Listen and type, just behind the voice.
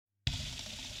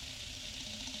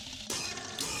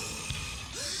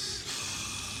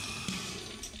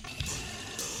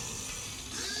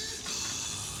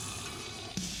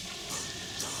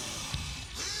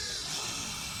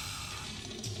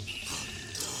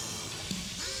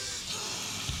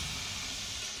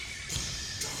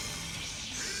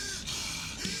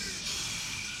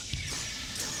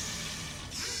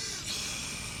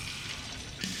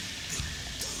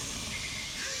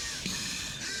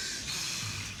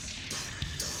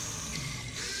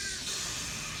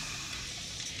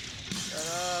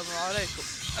عليكم.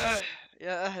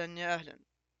 يا اهلا يا اهلا.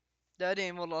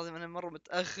 دارين والله العظيم انا مره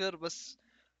متاخر بس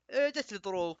جت لي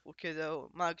ظروف وكذا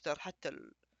وما اقدر حتى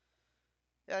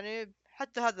يعني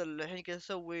حتى هذا الحين قاعد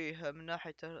اسويه من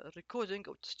ناحيه الريكوردينج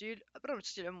او التسجيل، برنامج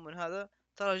التسجيل عموما هذا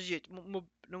ترى جيت مو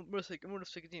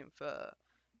نفس قديم.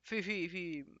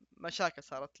 في مشاكل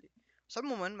صارت لي، بس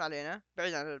عموما ما علينا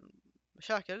بعيد عن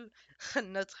المشاكل.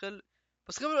 خلنا ندخل.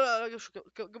 بس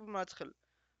قبل ما ادخل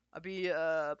ابي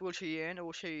بقول شيئين.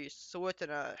 اول شيء سويت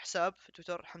انا حساب في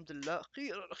تويتر الحمد لله،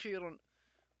 اخيرا اخيرا،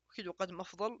 اكيد وقدم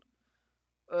افضل.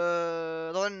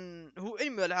 طبعا هو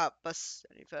انمي العاب بس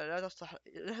يعني فلا تشطح،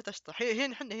 لا تشطح، هي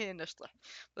هنا احنا هنا نشطح.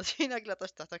 بس هنا لا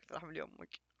تشطح تكره من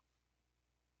يومك.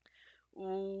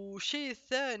 والشيء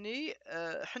الثاني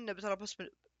احنا ترى بس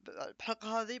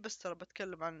بالحلقة هذه بس ترى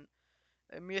بتكلم عن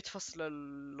 100 فصل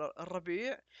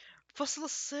الربيع. فصل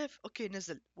الصيف اوكي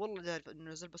نزل، والله داري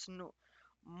انه نزل، بس انه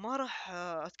ما راح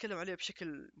اتكلم عليه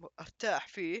بشكل ارتاح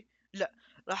فيه. لا،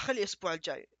 راح اخليه الاسبوع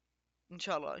الجاي ان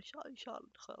شاء الله، ان شاء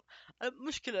الله خير.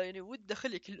 المشكله يعني ودي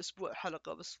اخلي كل اسبوع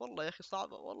حلقه، بس والله يا اخي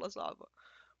صعبه، والله صعبه.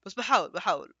 بس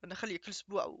بحاول ان اخلي كل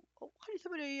اسبوع او خلي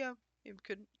 8 ايام،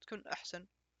 يمكن تكون احسن.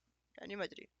 يعني ما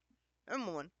ادري.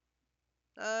 عموما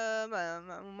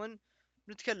عموما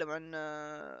نتكلم عن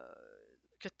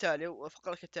كالتالي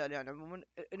وفقرة كالتالي. يعني عموما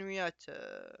انميات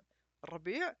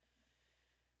الربيع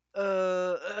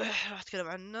راح اتكلم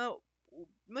عنه.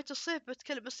 ومتى الصيف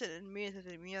بتكلم بس عن الانميات،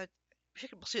 الانميات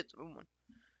بشكل بسيط عموما.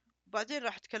 وبعدين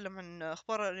راح اتكلم عن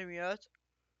اخبار الانميات.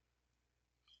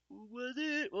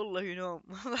 وبعدين والله ينام.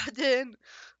 بعدين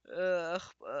آه،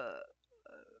 أخ... آه،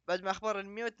 بعد ما اخبار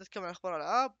الانميات نتكلم عن اخبار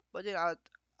الالعاب، بعدين عاد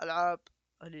العاب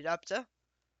اللي لعبته.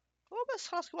 وبس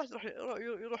خلاص كل واحد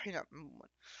يروح ينام عموما.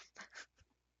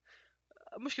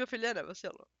 المشكلة في اللي انا بس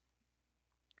يلا.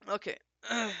 اوكي.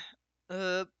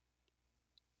 آه،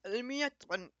 الانميات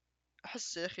طبعا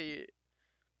احس يا اخي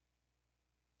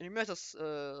انميات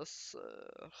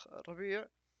الربيع،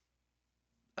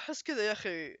 احس كذا يا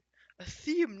اخي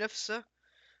الثيم نفسه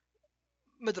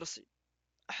مدرسي.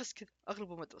 احس كذا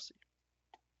اغلبه مدرسي.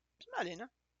 بس ما علينا.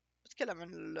 بتكلم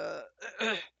عن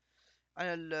عن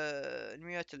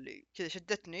الانميات اللي كذا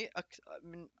شدتني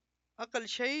من اقل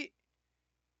شيء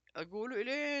اقوله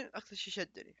الين اكثر شيء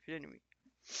شدني في الانمي.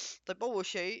 طيب اول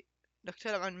شيء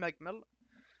نتكلم عن ماجمل.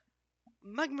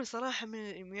 ماجمل صراحة من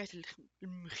الانميات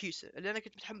المخيسة اللي انا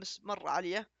كنت متحمس مرة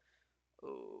عليه.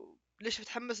 ليش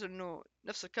متحمس؟ لانه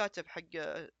نفس الكاتب حق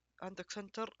هانتر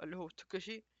سنتر اللي هو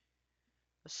توكوشي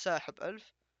الساحب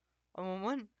ألف.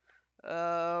 عموما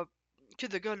آه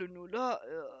كذا قالوا انه لا،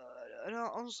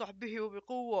 انا انصح به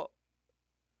وبقوة.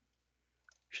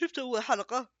 شفت اول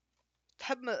حلقة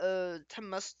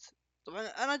تحمست. طبعا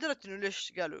انا درت انه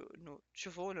ليش قالوا انه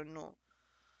تشوفون انه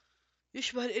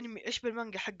يشبه الانمي، يشبه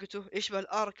المانجا حقته، يشبه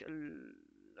الارك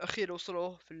الاخير اللي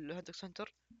وصلوه في الهانتر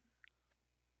سنتر،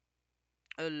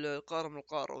 القارة من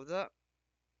القارة وذا.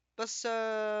 بس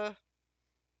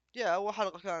يا اول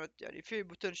حلقة كانت يعني في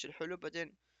بوتنشل حلو،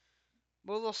 بعدين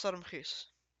الموضوع صار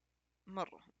مخيس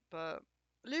مرة. ف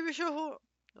اللي بيشوفه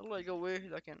الله يقويه،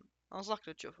 لكن انصحك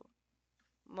لا تشوفه،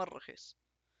 مرة رخيص.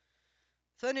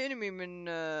 ثاني انمي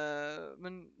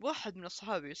من واحد من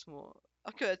اصحابي اسمه،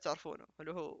 اكيد تعرفونه،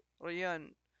 اللي هو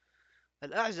ريان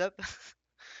الاعزب.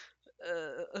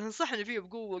 نصحني فيه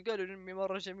بقوة، قالوا الانمي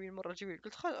مرة جميل مرة جميل.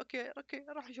 قلت خلاص اوكي اوكي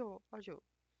راح اشوفه راح اشوفه.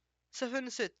 سفن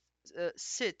ست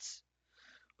سيت.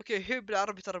 اوكي هي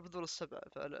بالعربي ترى بذور السبع،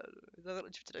 اذا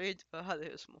جبت العيد فهذا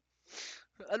هو اسمه.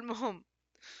 المهم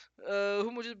هو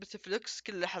موجود بنتفلكس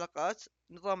كل الحلقات.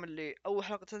 نظام اللي اول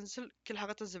حلقة تنزل كل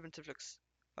حلقة تنزل بنتفلكس.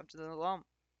 فهمت النظام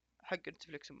حق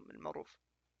نتفلكس المعروف.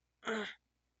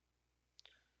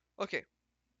 اوكي.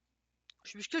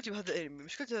 وش مشكلتي بهذا الانمي؟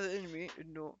 مشكلتي بهذا الانمي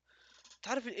انه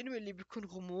تعرف الانمي اللي بيكون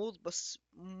غموض بس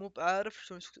مو بعارف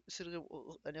شلون يصير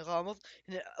يعني غامض.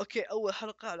 يعني اوكي اول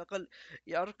حلقة على الاقل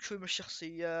يعرفك شوي من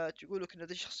الشخصيات، يقولك ان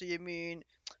ذي الشخصية مين.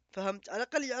 فهمت؟ على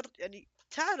الاقل يعرف يعني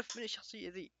تعرف من الشخصية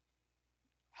ذي.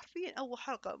 حرفيا اول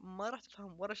حلقة ما راح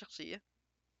تفهم ولا شخصية.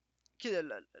 كذا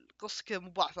القصة كذا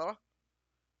مبعثرة.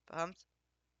 فهمت؟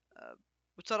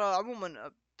 وترى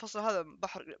عموما الفصل هذا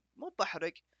بحرق مو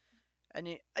بحرق.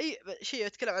 يعني اي شيء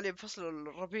اتكلم عليه بفصل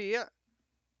الربيع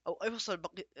او اي فصل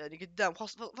بقي يعني قدام،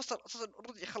 خلاص فصل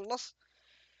اوريدي خلص.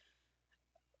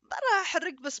 ما راح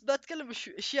احرق، بس بتكلم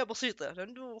اشياء بسيطه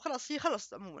لانه خلاص هي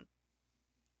خلص عموما.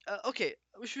 اوكي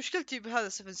وش مشكلتي بهذا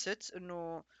 7 سيت؟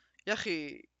 انه يا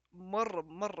اخي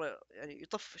مره يعني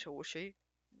يطفش اول شيء.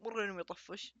 مره انه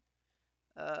يطفش.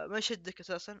 ما يشدك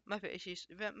اساسا، ما في اي شيء،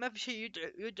 ما في شيء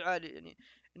يدعى يعني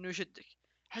انه يشدك.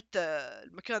 حتى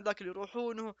المكان ذاك اللي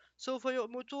يروحونه سوف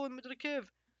يموتون مدري كيف.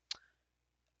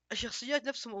 الشخصيات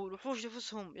نفسهم او الوحوش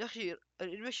نفسهم يا اخي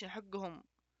الانيميشن حقهم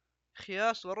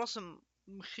خياس، والرسم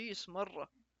مخيس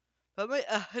مرة، فما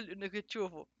يأهل انك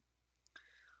تشوفه.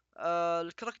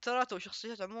 الكاركترات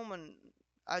والشخصيات عموما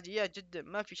عاديات جدا،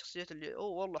 ما في شخصيات اللي اوه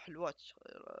والله حلوات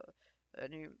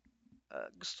يعني.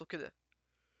 قصته كذا،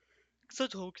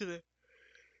 قصتهم كذا.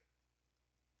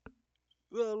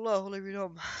 والله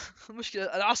بينام.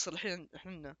 مشكلة العصر الحين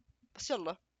احنا، بس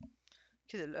يلا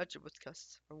كذا الأجل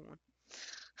بودكاست عموما.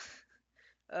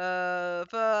 آه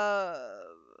ف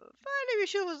فأنا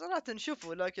بيشوفه صراحة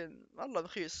نشوفه، لكن والله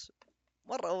رخيص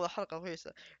مرة. أول حلقة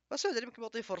رخيصة، بس أدري يمكن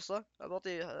بعطيه فرصة،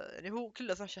 بعطيه يعني هو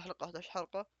كله 12 حلقة 11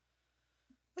 حلقة،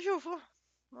 أشوفه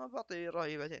ما بعطيه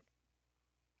رأيي بعدين.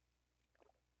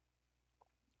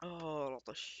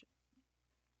 لطش.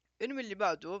 الانمي اللي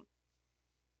بعده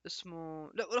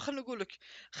اسمه، لا ولا خلنا اقول لك،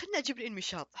 خلنا اجيب لي انمي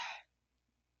شاطح.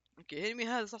 اوكي الانمي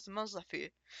هذا صح ما انصح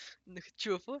فيه انك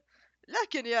تشوفه،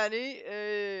 لكن يعني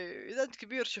اذا انت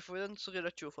كبير شوفه، اذا انت صغير لا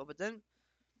تشوفه ابدا.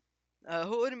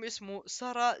 هو انمي اسمه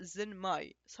سارا زن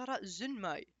ماي، سارا زن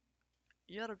ماي،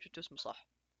 يا رب جبت اسمه صح.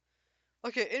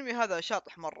 اوكي الانمي هذا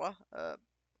شاطح مرة.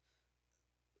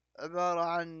 عبارة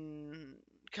عن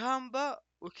كامبا،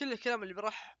 وكل الكلام اللي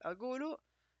راح اقوله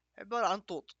عبارة عن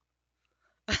طوط.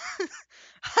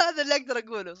 هذا اللي اقدر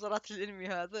اقوله صراحة الانمي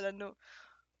هذا، لانه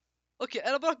اوكي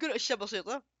انا بروح اقول اشياء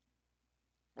بسيطة،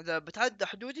 اذا بتعدى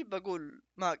حدودي بقول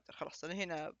ما اقدر، خلاص انا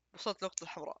هنا وصلت لنقطة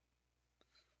الحمراء.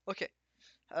 اوكي.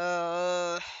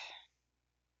 آه...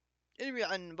 انمي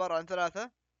عن عبارة عن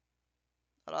ثلاثة،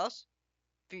 خلاص،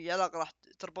 في علاقة راح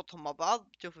تربطهم مع بعض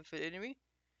تشوف في الانمي.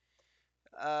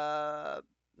 آه...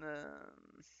 آه...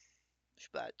 ايش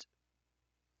بعد؟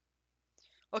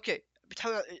 اوكي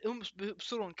بتحاول هم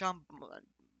بيصيرون كامب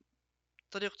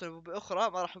طريقة او باخرى،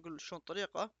 ما راح اقول شلون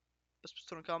طريقة، بس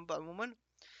بيصيرون كامب عموما.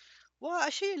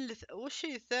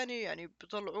 والشيء الثاني يعني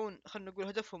بيطلعون، خلينا نقول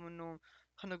هدفهم انه،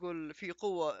 خلينا نقول في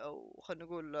قوة، او خلينا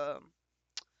نقول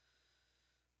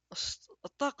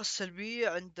الطاقة السلبية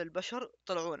عند البشر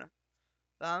طلعونه،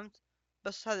 فهمت؟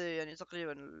 بس هذا يعني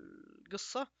تقريبا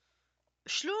القصة.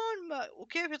 شلون ما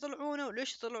وكيف يطلعونه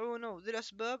وليش يطلعونه وذي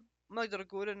الأسباب ما أقدر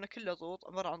أقول، إنه كله طوط،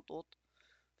 عبارة عن طوط.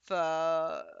 ف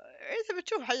إذا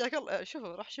بتشوف حياك الله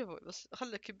شوفه، راح شوفه، بس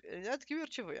خليك يعني أنت كبير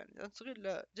تشوفه، يعني إذا أنت صغير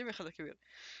لا جميل خليك كبير،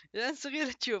 إذا أنت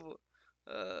صغير تشوفه.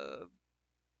 أه...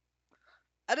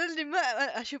 أنا اللي ما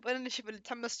أشوف، أنا اللي شوف اللي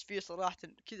تحمست فيه صراحة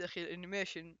كذا أخي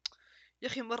الأنيميشن، يا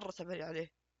أخي مرة تعبان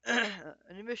عليه.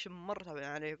 أنيميشن مرة تعبان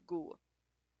عليه بقوة.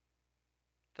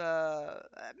 ف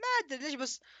ما ادري ليش،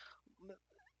 بس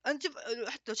انت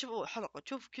حتى تشوف اول حلقه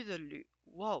تشوف كذا اللي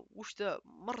واو وش ذا،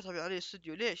 مره تعب عليه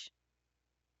الاستوديو ليش.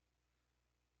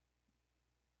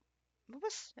 مو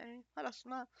بس يعني خلاص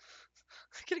ما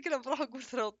كل كلام بروح اقول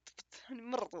ترى يعني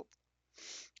مره طوط.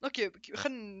 اوكي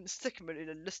خلينا نستكمل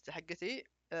الى اللسته حقتي.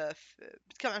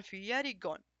 بتكلم عن فياري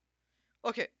جون.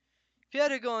 اوكي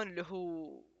فياري جون اللي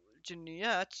هو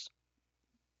الجنيات.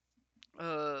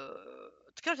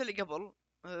 تكلمت عليه قبل.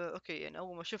 اوكي يعني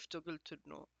اول ما شفته قلت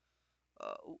انه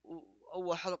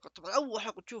اول حلقه، طبعا اول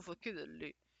حلقه تشوفه كذا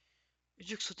اللي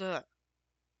يجيك صداع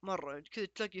مرة، كذا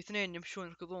تلاقي اثنين يمشون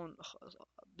يركضون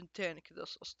بنتين كذا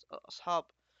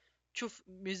أصحاب، تشوف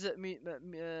ميزا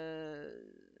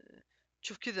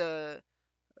تشوف كذا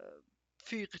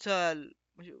في قتال،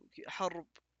 حرب،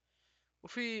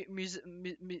 وفي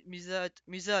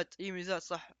ميزات اي ميزات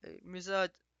صح،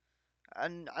 ميزات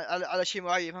على شيء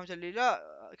معين، فهمت اللي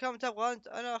لا كم تبغى انت،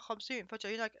 انا 50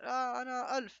 فجأة هناك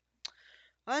انا 1000.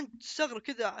 انت تستغرب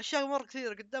كذا اشياء مرة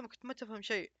كثيرة قدامك ما تفهم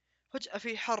شيء، فجأة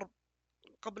في حرب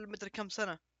قبل مدري كم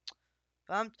سنة،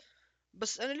 فهمت؟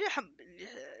 بس انا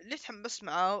ليه تحمست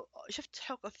معاه، شفت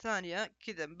الحلقة الثانية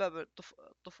كذا من باب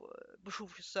الطف...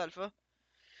 بشوف شو السالفة.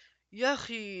 يا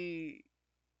اخي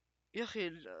يا اخي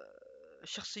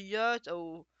الشخصيات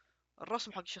او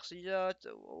الرسم حق الشخصيات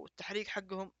او التحريك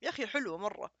حقهم يا اخي حلوة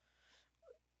مرة،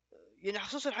 يعني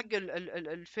خصوصا حق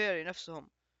الفيري نفسهم.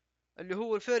 اللي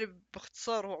هو الفيري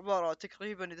باختصار هو عبارة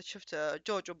تقريبا اذا شفت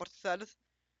جوجو برت الثالث،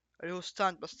 اللي هو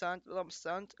ستاند بس ستاند نظام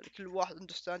ستاند، كل واحد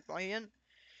عنده ستاند معين.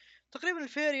 تقريبا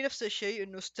الفيري نفس الشيء،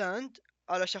 انه ستاند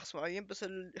على شخص معين، بس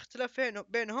الاختلاف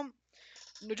بينهم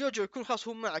انه جوجو يكون خلاص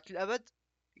هو معك للابد،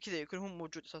 كذا يكون هو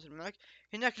موجود اساسا معك.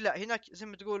 هناك لا، هناك زي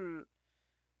ما تقول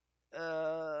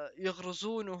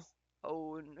يغرزونه،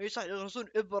 او اي صح يغرزون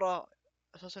ابره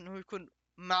اساسا انه هو يكون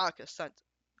معك الستاند،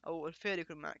 او الفيري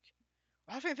يكون معك.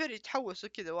 وحرفيا فيري يتحول يصير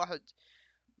كذا واحد،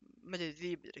 ما ادري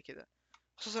ذيب مدري كذا.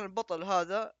 خصوصا البطل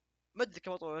هذا، ما ادري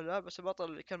كبطل ولا لا، بس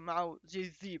البطل اللي كان معه زي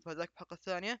الذيب هذاك بحلقة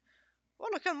الثانية،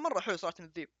 والله كان مرة حلو صراحة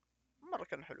الذيب، مرة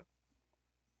كان حلو.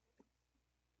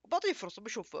 بعطيه فرصة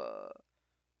بشوف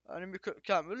انمي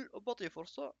كامل وبعطيه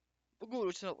فرصة، بقول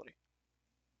وجهة نظري.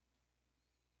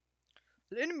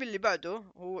 الانمي اللي بعده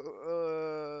هو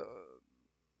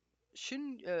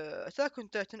شن اتاك اون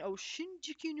تايتن او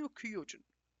شينجيكي نو كيوجن.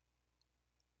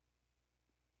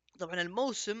 طبعا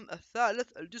الموسم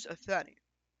الثالث الجزء الثاني.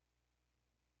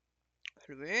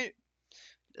 حلوين.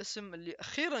 الاسم اللي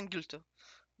اخيرا قلته.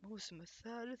 الموسم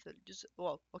الثالث الجزء،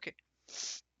 واو اوكي.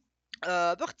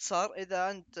 باختصار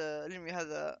اذا انت الانمي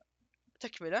هذا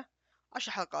تكملة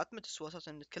 10 حلقات، ما تسوى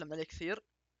اساسا نتكلم عليه كثير.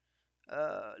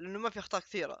 لانه ما في اخطاء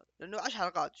كثيرة، لانه 10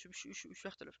 حلقات شو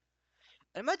يختلف.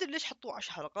 انا ما ادري ليش حطوه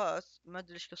 10 حلقات، ما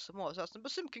ادري ليش قسموه اساسا،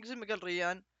 بس يمكن زي ما قال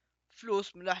ريان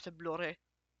فلوس من ناحية البلوري.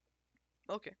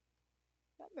 اوكي.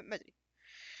 ما ادري.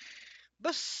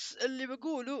 بس اللي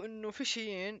بقوله انه في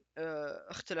شيئين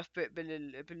اختلف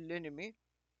بالانمي.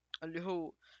 اللي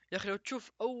هو يا اخي لو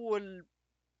تشوف اول،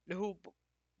 اللي هو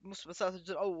موسم الثالث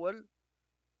الجزء الاول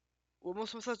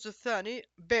وموسم الثالث الجزء الثاني،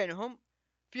 بينهم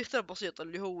في اختلاف بسيط.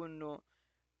 اللي هو انه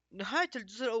نهاية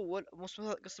الجزء الاول،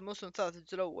 قصدي الموسم الثالث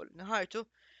الجزء الاول، نهايته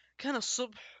كان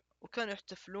الصبح وكانوا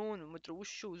يحتفلون ومدري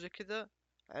وشو وزي كذا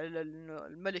على إنه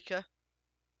الملكة،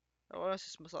 او ناس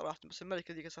اسمها صراحة، بس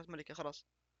الملكة ذيك صارت ملكة خلاص.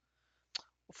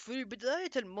 وفي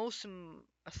بداية الموسم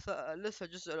لسه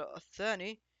الجزء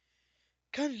الثاني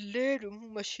كان الليل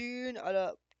وهم ماشيين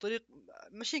على طريق،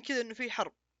 ماشيين كذا انه في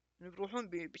حرب، انه بيروحون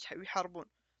بيحاربون.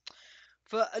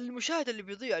 فالمشاهد اللي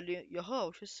بيضيع اللي ياها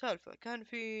وش السالفة، كان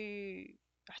في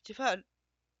احتفال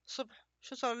الصبح،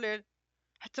 شو صار الليل؟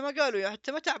 حتى ما قالوا، يا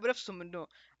حتى ما تعبوا نفسهم انه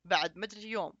بعد ما ادري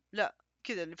يوم، لا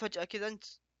كذا اللي فجأة كذا انت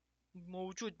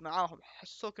موجود معاهم،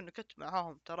 حسوك انك انت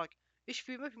معاهم تراك. ايش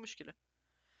في؟ ما في مشكلة.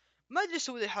 ما ادري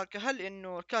سووا ذي الحركة، هل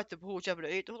انه الكاتب هو جاب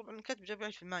العيد؟ هو طبعا الكاتب جاب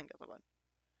العيد في المانجا طبعا،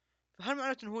 فهل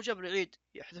معناته انه هو جاب العيد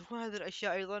يحذفون هذه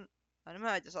الاشياء ايضا؟ انا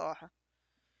ما ادري صراحة.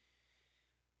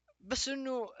 بس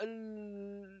انه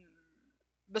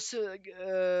بس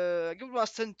قبل ما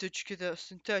استنتج كذا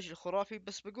استنتاج الخرافي،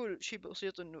 بس بقول شيء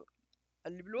بسيط. انه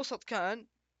اللي بالوسط كان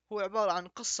هو عبارة عن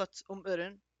قصة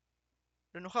ايرين،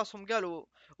 لانه خلاص هم قالوا،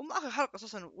 هم اخر حلقة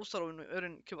اساسا وصلوا انه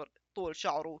ايرين كبر طول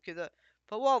شعره وكذا،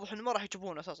 فواضح انه ما راح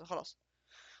يجيبونه اساسا خلاص.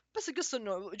 بس القصة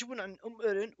انه يجيبون عن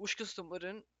ايرين، وش قصة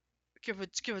ايرين،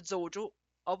 كيف تزوجوا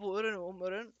ابو ايرين وام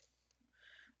ايرين.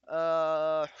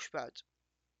 وش بعد؟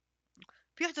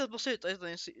 في احداث بسيطة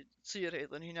ايضا تصير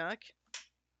ايضا هناك.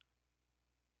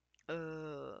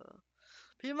 آه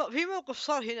في موقف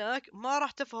صار هناك ما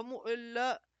راح تفهموا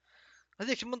الا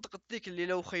هذيك المنطقة، ذيك اللي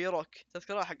لو خيروك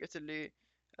تذكرها حقت اللي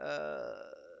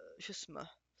شو اسمه،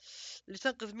 اللي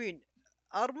تنقذ مين،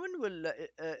 ارمن ولا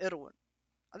ايروين.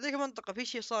 هذيك المنطقة في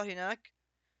شيء صار هناك،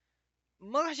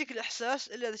 ما راح يجيك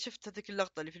الاحساس الا اذا شفت هذيك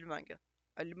اللقطة اللي في المانجا،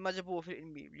 اللي ما جابوها في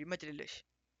الانمي، اللي ما ادري ليش.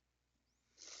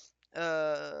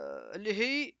 اللي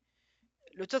هي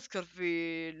لو تذكر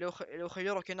في لو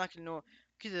خيروك هناك انه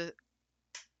كذا،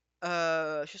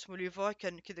 شو اسمه، ليفاي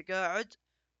كان كذا قاعد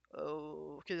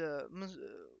وكذا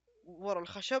ورا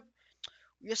الخشب،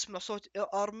 ويسمع صوت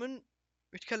ارمن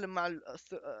يتكلم مع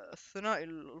الثنائي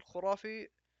الخرافي،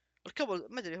 الكبل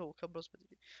ما ادري هو كبل ما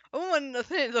ادري. عموما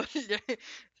الاثنين ذول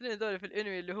الاثنين ذول في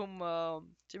الانمي اللي هم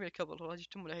جميل كبل، والله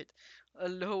جبتهم الوحيد،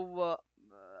 اللي هو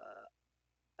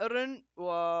ارن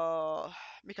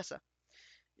وميكاسا.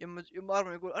 يوم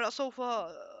ارمن يقول انا سوف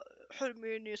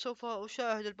حلمي اني سوف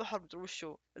اشاهد البحر مدري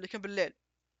وشو، اللي كان بالليل.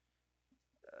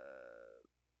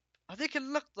 هذيك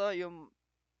اللقطة يوم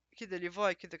كذا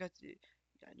ليفاي كذا كانت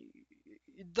يعني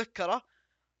يتذكره،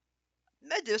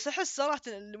 ما ادري، بس احس صراحة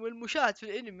المشاهد في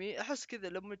الانمي احس كذا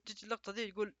لما تجي اللقطة ذي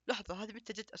يقول لحظة هذه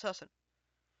متى جت اساسا،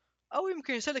 او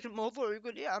يمكن يسلك الموضوع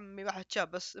ويقول يا عمي ما حد شاف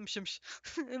بس امشي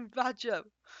ما حد شاف.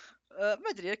 ما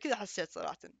ادري كذا حسيت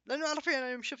صراحة، لانه عارفين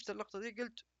انا يوم شفت اللقطة ذي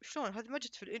قلت شلون هذه ما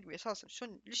جت في الانمي اساسا،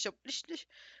 شلون ليش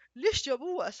ليش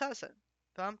جابوه اساسا؟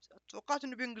 فهمت؟ توقعت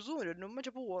انه بينقذون لانه ما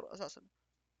جابوه اساسا.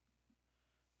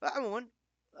 فعموما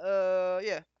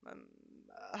يا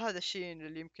هذا الشيء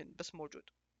اللي يمكن بس موجود.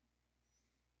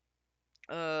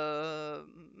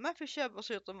 ما في اشياء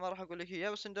بسيطة ما راح اقول لك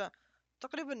اياها، بس انه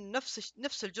تقريبا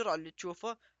نفس الجرعة اللي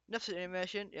تشوفه، نفس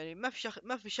الانيميشن، يعني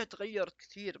ما في شيء تغير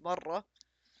كثير مرة.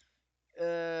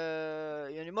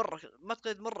 يعني مرة ما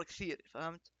تغير مرة كثير،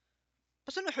 فهمت؟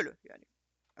 بس انه حلو يعني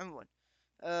عموما.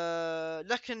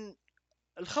 لكن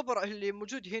الخبر اللي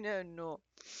موجود هنا انه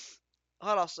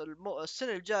خلاص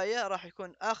السنة الجاية راح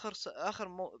يكون اخر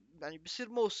يعني بيصير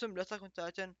موسم لاتاك اون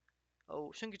تايتن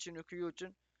او شنجتشي نو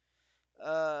كيوجن،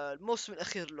 الموسم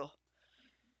الاخير له.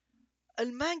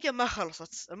 المانجا ما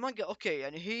خلصت، المانجا اوكي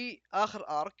يعني هي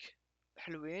اخر ارك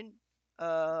حلوين،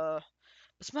 آه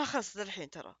بس ما خلصت الحين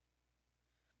ترى.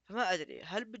 فما ادري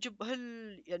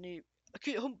هل يعني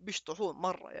اكيد هم بيشطحون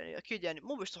مره، يعني اكيد يعني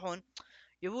مو بيشطحون،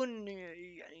 يبون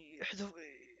يعني يحذف،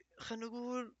 خلينا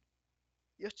نقول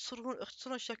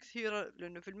يختصرون اشياء كثيره،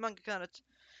 لانه في المانجا كانت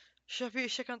في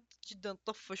اشياء كانت جدا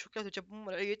طفش وكانت جاب ام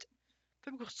العيد،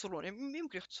 فيمكن يختصرون،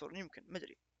 يمكن يختصرون، يمكن ما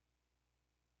ادري.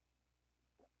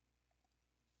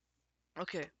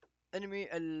 اوكي، انمي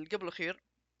قبل الاخير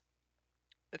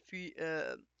في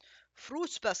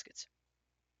فروتس باسكت.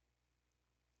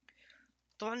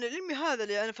 طبعا الانمي هذا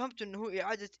اللي انا فهمت انه هو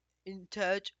اعادة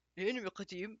انتاج لانمي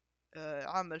قديم،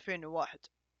 عام 2001،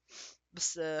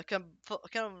 بس كان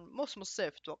موسم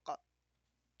الصيف اتوقع.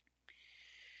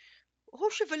 هو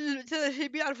شوف اللي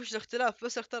بيعرف وش الاختلاف،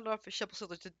 بس الاختلاف في اشياء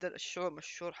بسيطة جدا. الشعور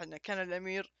مشهور، حنا كان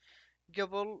الامير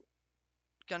قبل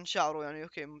كان شعره يعني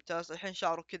اوكي ممتاز، الحين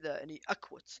شعره كذا يعني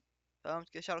اكوت، فهمت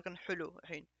كذا، شعره كان حلو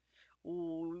الحين.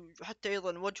 وحتى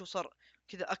ايضا وجهه صار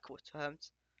كذا اكوت،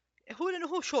 فهمت. هو لانه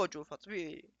هو شوجو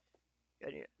فطبيعي،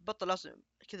 يعني بطل لازم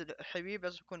كذا، الحبيب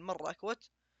لازم يكون مرة اكوت،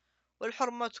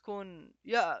 والحرمة تكون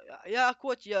يا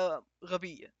اكوت يا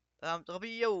غبية، فهمت،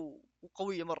 غبية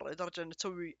وقوية مرة لدرجة انها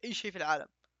تسوي اي شيء في العالم.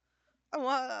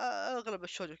 اما اغلب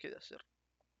الشوجو كذا يصير.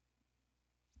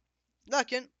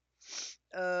 لكن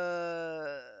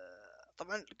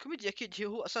طبعا الكوميديا اكيد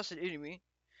هو اساس الانمي،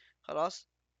 خلاص.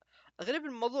 غريب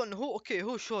الموضوع انه هو اوكي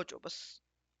هو شوجو، بس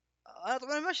انا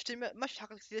طبعا ما شفت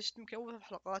حلقات كثير، شفت يمكن اول 3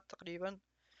 حلقات تقريبا.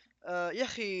 يا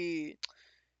اخي،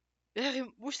 يا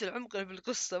اخي وش العمق اللي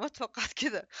بالقصه، ما توقعت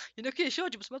كذا. يعني اوكي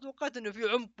شوجو، بس ما توقعت انه في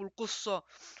عمق بالقصه،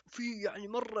 وفي يعني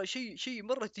مره شيء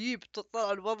مره ديب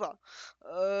تطلع الوضع.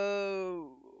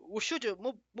 والشوجو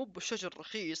مو بالشوجو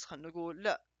الرخيص، خلينا نقول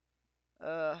لا.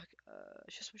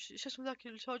 شو اسمه ذاك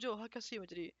الشوجو، هاكاسي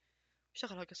مدري،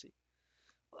 شغل هاكاسي.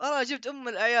 انا جبت ام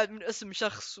الاياد من اسم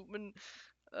شخص، ومن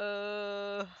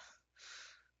آه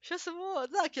شو اسمه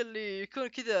ذاك اللي يكون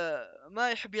كذا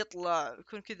ما يحب يطلع،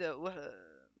 يكون كذا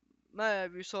ما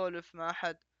يبي يسولف مع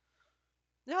احد.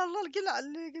 يا الله القلع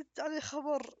اللي قلت عليه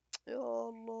خبر، يا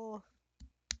الله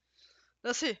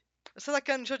نسيه. بس هذا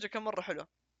كان شجع، كان مرة حلو.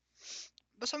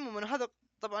 بس عموما هذا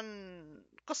طبعا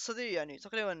القصة دي يعني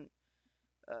تقريبا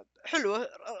حلوة،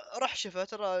 رحشفة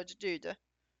ترى جيدة.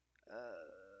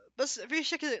 بس في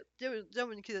شيء كذا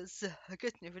دائما كذا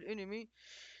زهقتني في الانمي،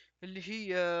 اللي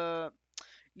هي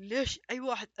ليش اي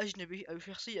واحد اجنبي او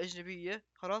شخصية اجنبية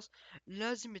خلاص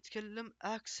لازم يتكلم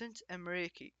اكسنت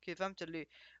امريكي كذا، فهمت، اللي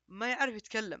ما يعرف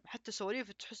يتكلم حتى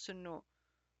سواليف تحس انه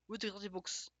ودك تعطي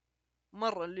بوكس.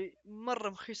 مرة اللي مرة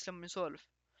مخيس لما يسولف،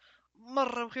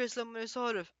 مرة مخيس لما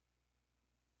يسولف.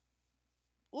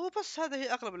 وبس هذه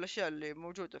هي اغلب الاشياء اللي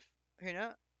موجودة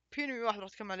هنا. في انمي واحد راح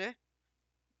اتكلم عليه،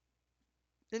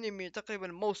 انمي تقريبا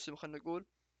موسم خلينا نقول،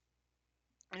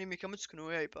 انمي كاميتسوكو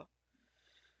نو يايبا.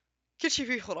 كل شيء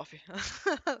فيه خرافي.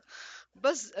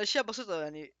 بس اشياء بسيطة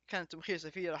يعني كانت مخيسة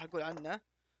فيه راح اقول عنه.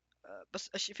 بس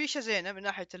في شيء زينه من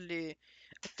ناحيه اللي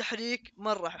التحريك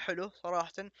مره حلو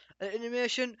صراحه.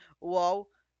 الانيميشن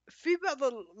واو. في بعض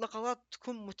اللقطات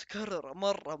تكون متكرره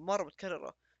مره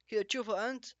متكرره، كذا تشوفه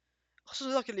انت،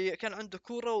 خصوصا ذاك اللي كان عنده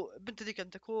كوره وبنت ذيك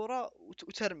عنده كوره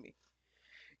وترمي.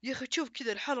 يا اخي تشوف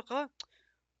كذا الحلقه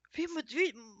في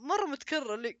مره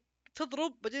متكرر، اللي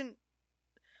تضرب بعدين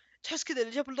تحس كذا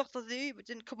اللي جاب اللقطة ذي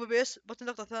بعدين كوبي بيس بعدين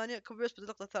لقطة ثانية كوبي بيس بعدين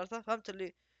لقطة ثالثة، فهمت،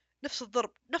 اللي نفس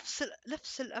الضرب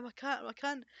نفس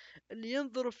المكان اللي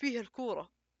ينظر فيه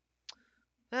الكورة.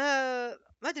 ما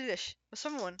ادري ليش، بس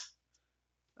عموما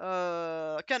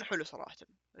كان حلو صراحة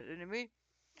الانمي.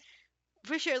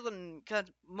 وفي شيء ايضا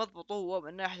كان مضبوط هو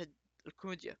من ناحية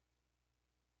الكوميديا.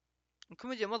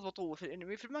 الكوميديا مضبوط هو في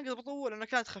الانمي، في المانجا مضبوط هو لانها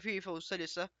كانت خفيفة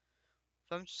وسلسة،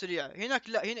 فهمت، سريعة. هناك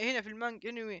لا، هنا في المانجا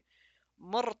انمي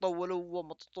مرة طولوا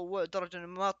ومتطول لدرجة ان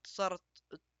ما صارت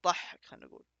تضحك خلينا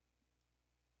نقول.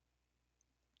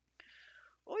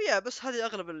 ويا بس هذه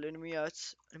اغلب الانميات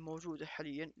الموجوده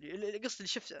حاليا، قصدي اللي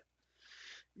شفتها.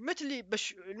 المثل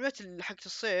المثل اللي حق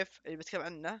الصيف اللي بتكلم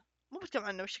عنه، مو بتكلم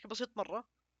عنه بشكل بسيط مره.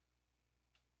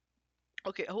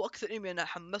 اوكي، هو اكثر انمي انا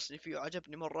حمسني فيه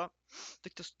وعجبني مره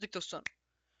دكتور سون.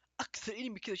 اكثر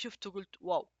انمي كذا شفته قلت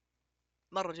واو،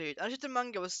 مره جيد. انا شفت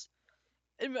المانجا بس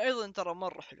انمي ايضا ترى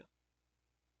مره حلو.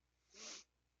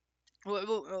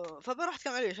 فبروح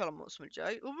اتكلم عليه ان شاء الله الموسم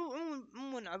الجاي.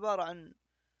 عموما عباره عن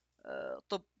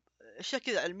طب اشياء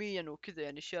كذا علميا وكذا،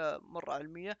 يعني اشياء مره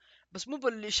علميه، بس مو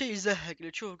باللي شيء يزهق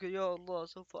اللي تشوفه كذا يا الله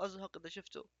سوف ازهق اذا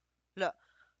شفته. لا،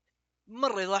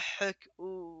 مره يضحك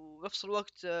ونفس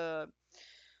الوقت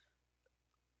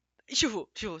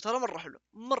شوفوا ترى مره حلو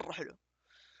مره حلو.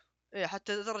 ايه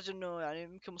حتى لدرجه انه يعني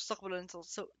يمكن مستقبلا انت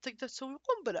تقدر تسوي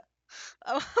قنبله.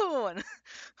 عموما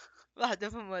ما حد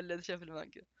يفهم الا اذا شاف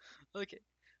المانجا. اوكي.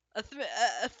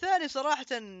 الثاني صراحه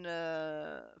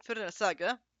فيرنا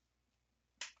ساغا.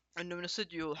 انه من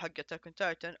استوديو حق اتاك اون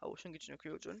تايتن او شنجي نو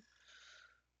كيوجن.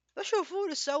 بشوفه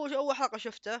لسه اول حلقة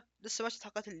شفته، لسه ما شفت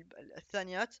حلقات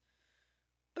الثانيات.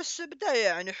 بس بداية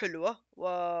يعني حلوة، و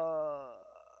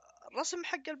الرسم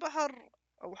حق البحر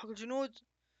او حق الجنود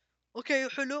اوكي،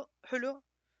 حلو حلو.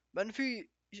 بان في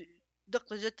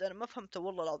دقة جد انا ما فهمته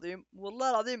والله العظيم، والله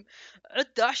العظيم.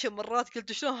 عدة 10 مرات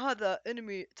قلت شلون هذا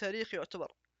انمي تاريخي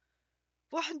يعتبر.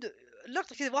 واحد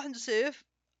اللقطة كذا، واحد عنده سيف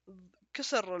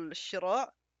كسر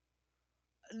الشراع،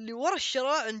 اللي ورا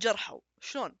الشراع انجرحوا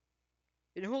شلون.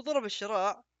 يعني هو ضرب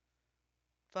الشراع،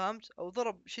 فهمت، او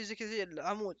ضرب شيء زي كذا زي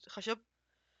العمود خشب،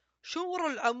 شو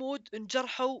ورا العمود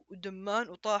انجرحوا ودمان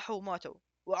وطاحوا وماتوا.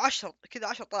 وعشر كذا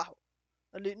 10 طاحوا،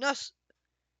 اللي ناس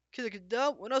كذا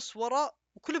قدام وناس ورا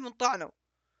وكلهم انطعنوا.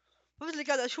 فبس اللي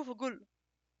قاعد اشوف اقول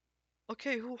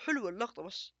اوكي هو حلو اللقطة،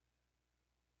 بس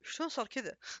شلون صار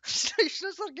كذا؟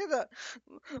 شلون صار كذا؟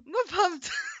 ما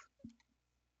فهمت.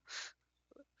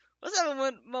 بس عموما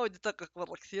ما ودي ادقق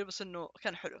مرة كثير، بس انه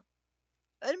كان حلو.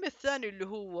 الانمي الثاني اللي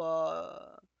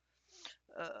هو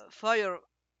فاير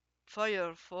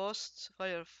فاير فوست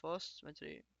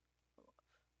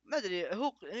ما ادري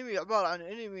هو انمي عبارة عن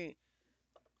انمي،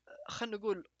 خلنا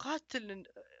نقول قاتل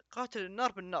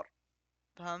النار بالنار،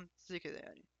 فهمت زي كذا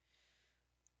يعني.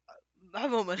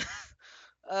 عموما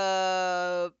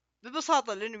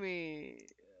ببساطة الانمي،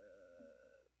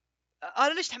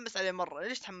 انا ليش تحمست عليه مرة،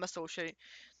 ليش تحمست اول شيء؟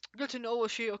 قلت انه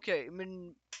اول شيء اوكي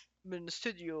من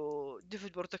استوديو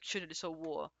ديفيد بروتكشن اللي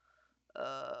سووه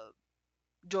آه،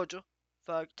 جوجو.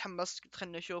 فتحمست قلت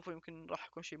خلني اشوفه يمكن راح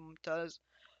يكون شيء ممتاز.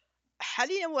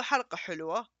 حاليا اول حلقة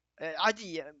حلوة،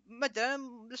 عادية مثلا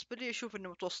بالنسبة لي اشوف انه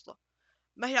متوسطة،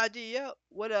 ما هي عادية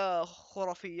ولا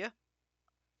خرافية،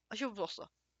 اشوف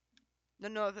متوسطة.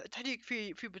 لانه تحقيق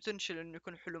في بوتنشل انه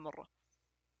يكون حلو مرة.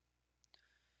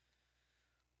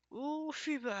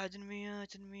 وفي بعد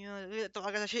انميات طبعا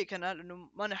قاعد اشيك انا لانه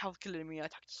ماني حافظ كل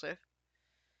الانميات حق الصيف.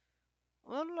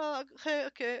 والله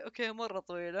اوكي مرة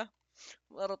طويلة،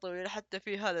 مرة طويلة. حتى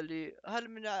في هذا اللي هل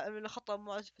من خطأ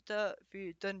معرفته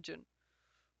في دنجن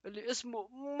اللي اسمه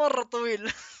مرة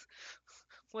طويل.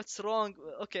 واتس رونج،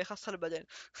 اوكي خلاص خلي بعدين.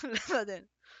 بعدين.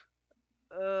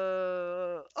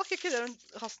 اوكي كذا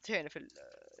خلاص انتهينا في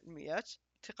الانميات.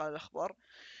 انتقل على الاخبار.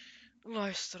 الله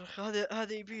يستر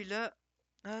هذا يبيله،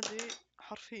 هذه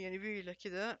حرفيا يبيله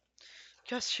كذا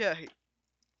كاس شاهي،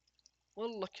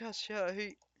 والله كاس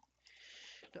شاهي.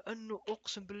 لانه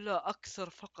اقسم بالله اكثر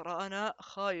فقرة انا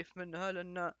خايف منها،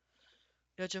 لان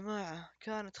يا جماعة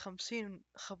كانت 50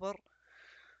 خبر،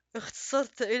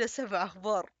 اختصرت الى 7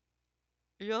 اخبار.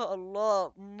 يا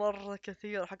الله مرة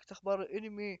كثير حقت اخبار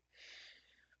الانمي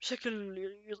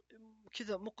بشكل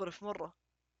كذا مقرف مرة.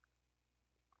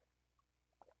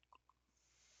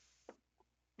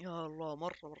 يا الله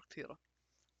مرة كثيرة.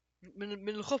 من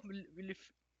الخوف من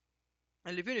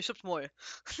اللي فيني شربت موية.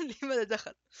 اللي ما له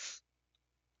دخل.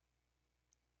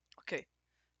 اوكي.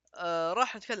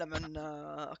 راح نتكلم عن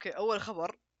اوكي اول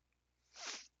خبر.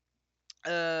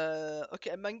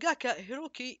 اوكي مانجاكا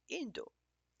هيروكي اندو،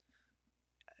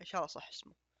 ان شاء الله صح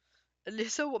اسمه، اللي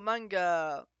سوى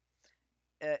مانجا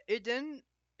ايدن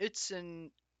اتس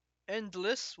ان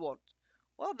اندلس وورد.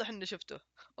 واضح اني شفته،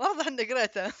 واضح اني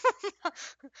قريته.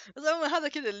 بس عموما هذا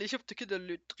كذا اللي شفته كذا،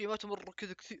 اللي تقييماته مره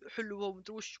كذا كثير حلوه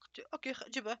ومدري وش، اوكي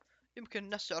جبه يمكن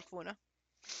الناس يعرفونه.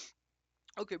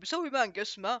 اوكي بيسوي مانجا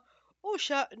اسمه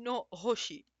اوشا نو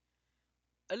هوشي،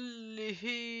 اللي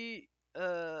هي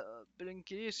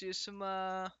بالانجليزي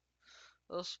اسمها،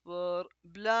 اصبر،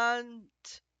 بلانت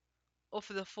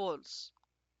اوف ذا فولز.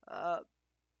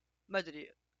 ما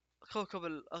ادري، كوكب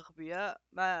الاغبياء،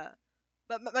 ما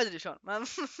ادري شلون، ما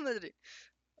ادري.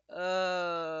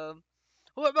 آه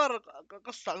هو عبارة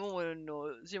قصة عموما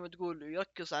انه زي ما تقول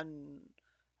يركز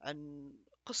عن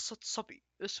قصة صبي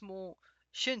اسمه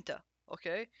شينتا.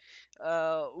 اوكي.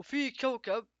 وفي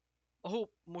كوكب هو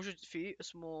موجود فيه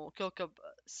اسمه كوكب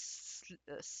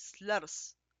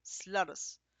سلارس.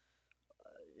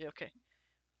 اوكي.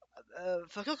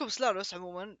 فكوكب سلارس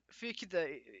عموما في كذا،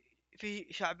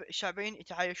 في شعبين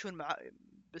يتعايشون مع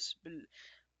بس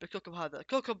بالكوكب هذا.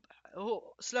 كوكب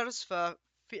هو سلارس،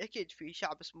 ففي اكيد في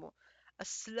شعب اسمه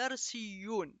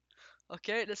السلارسيون.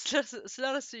 اوكي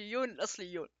السلارسيون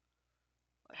الاصليون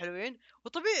حلوين.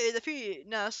 وطبيعي اذا في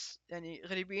ناس يعني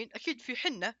غريبين اكيد في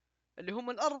حنة اللي هم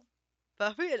الارض،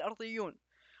 ففي الارضيون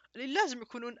اللي لازم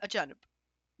يكونون اجانب.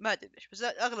 ما ادري ليش، بس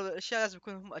اغلب الاشياء لازم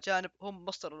يكونوا هم اجانب، هم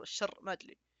مصدر الشر ما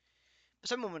ادري.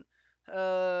 بس عموما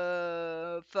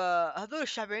فهذول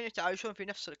الشعبين يتعايشون في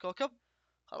نفس الكوكب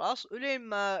خلاص، ولين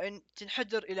ما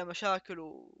تنحدر الى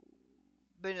مشاكل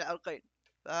بين العرقين،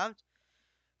 فهمت.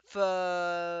 ف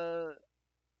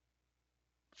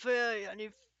ف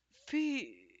يعني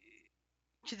في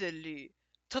كذا اللي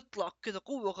تطلع كذا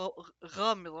قوة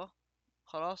غامضة.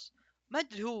 خلاص. ما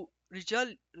ادري هو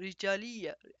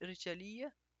رجالية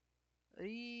رجالية.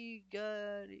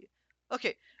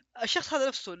 اوكي. الشخص هذا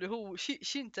نفسه اللي هو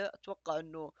شينتا، اتوقع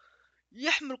انه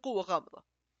يحمل قوة غامضة.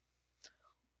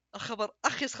 الخبر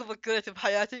اخيس خبر قريته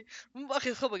بحياتي. مو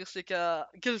اخيس خبر، قصدي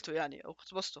قلته يعني او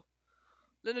اقتبسته،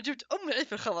 لانه جبت امي عيد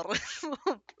في الخبر.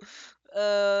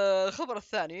 الخبر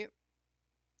الثاني،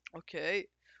 اوكي،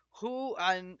 هو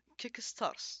عن كيك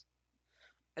ستارز.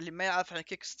 اللي ما يعرف عن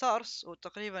كيك ستارز، هو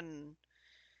تقريبا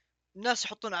الناس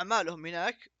يحطون اعمالهم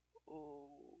هناك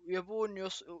ويبون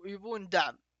يبون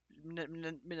دعم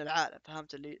من العالم.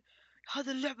 فهمت اللي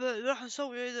هذا اللعبة اللي راح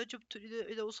نسويها اذا جبت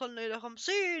اذا وصلنا الى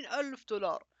 50,000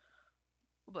 دولار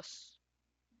وبس.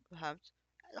 فهمت؟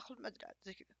 ما ادري عاد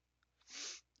زي كذا.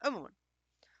 عموما،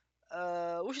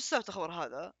 وش السالفة الخبر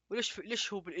هذا؟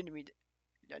 ليش هو بالانمي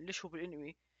يعني ليش هو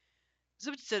بالانمي؟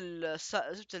 زبدة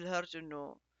الهرج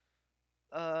انه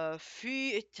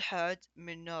في اتحاد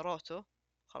من ناروتو.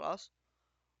 خلاص.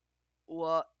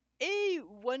 و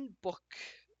A1 بوك.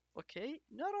 اوكي،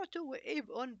 ناروتو و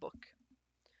A1 بوك.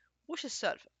 وش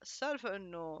السالفة؟ السالفة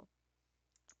انه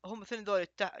هم الاثنين ذول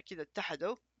كذا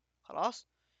اتحدوا. خلاص.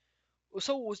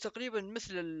 وسووا تقريبا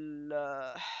مثل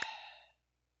ال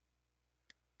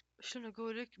شلون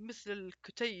اقول لك، مثل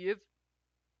الكتيب.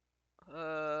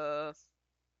 آه...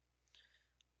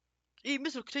 اي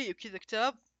مثل كتيب كذا،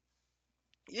 كتاب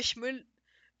يشمل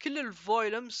كل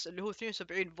الفويلمز اللي هو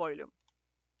 72 فويلم.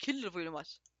 كل الفويلمات.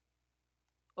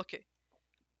 اوكي.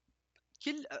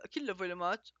 كل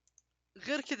الفويلمات.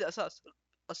 غير كذا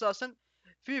اساسا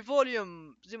في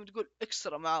فوليوم زي ما تقول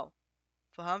اكسترا معاه.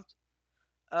 فهمت؟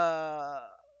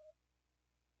 آه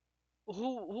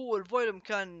هو الفوليوم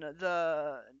كان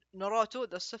ذا ناروتو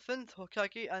ذا سفنث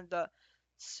هوكاكي اند ذا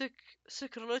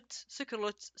سكرلت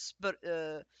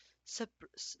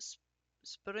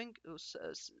سبرينج.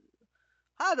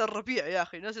 هذا الربيع يا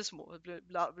اخي، ناس اسمه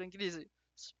بالانجليزي.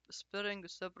 سبرينج.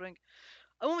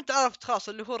 او انت عرفت خلاص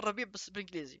اللي هو الربيع بس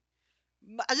بالانجليزي.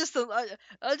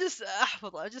 اجلس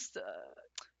احفظ اجلس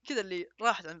كذا اللي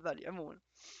راحت عن بالي. عموما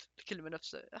الكلمه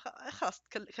نفسها خلاص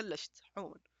كلشت.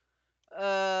 عموما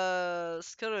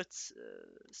سكارلت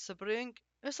سبرينج.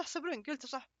 اي صح، سبرينج قلت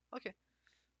صح. اوكي.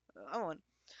 عموما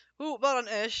هو عباره عن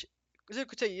ايش؟ زي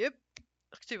كتيب.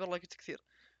 كتيب والله قلت كثير.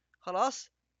 خلاص.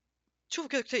 تشوف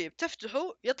كذا كتيب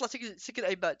تفتحه يطلع سكر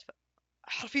ايباد.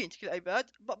 حرفيا سكر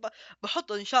ايباد.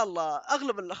 بحط ان شاء الله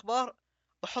اغلب الاخبار.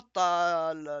 بحط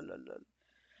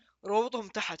روابطهم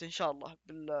تحت ان شاء الله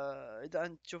اذا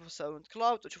انت تشوف ساوند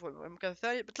كلاود وتشوف المكان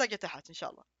الثاني بتلاقي تحت ان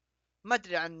شاء الله. ما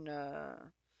ادري عن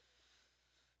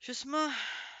شو اسمه.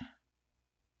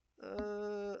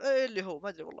 ايه اللي هو ما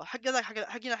ادري والله، حق ذاك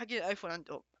حقين ايفون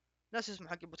عندهم. ناس اسمه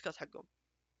حق البودكاست حقهم.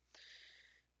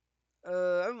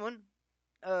 عموما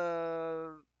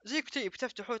زي كتيب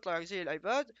تفتحه يطلع زي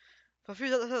الايباد. ففي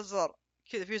ثلاث زرار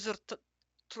كذا. في زر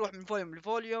تروح من فوليوم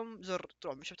لفوليوم، زر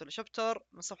تروح من شابتر لشابتر،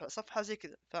 من صفحة لصفحة زي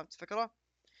كذا. فهمت الفكرة؟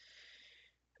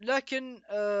 لكن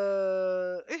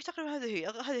ايه تقريبا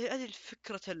هذه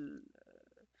فكرة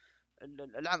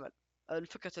العمل.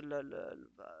 الفكرة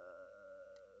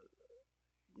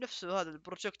نفسه هذا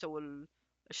البروجكت او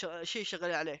الشيء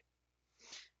شغالين عليه.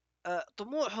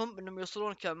 طموحهم انهم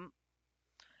يوصلون كم؟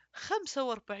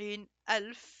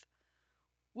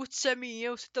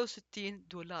 45,966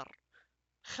 دولار.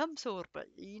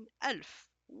 45,000.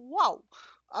 واو.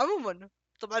 عموما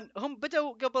طبعا هم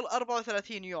بدأوا قبل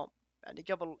 34 يوم. يعني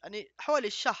قبل يعني حوالي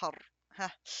شهر.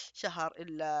 ها، شهر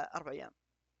إلا 4 أيام.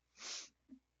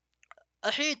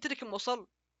 الحين ترى كم وصلوا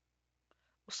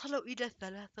إلى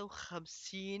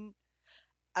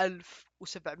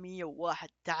 53,701.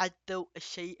 تعدوا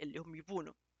الشيء اللي هم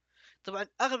يبونه. طبعا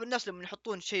اغلب الناس لما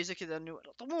يحطون شيء زي كذا انه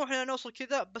طموحنا نوصل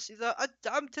كذا، بس اذا انت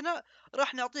دعمتنا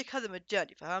راح نعطيك هذا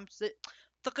مجاني. فهمت؟ زي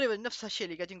تقريبا نفس هالشيء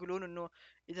اللي قاعدين يقولون انه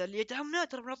اذا اللي يدعمنا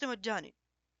ترى بنعطيه مجاني،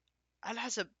 على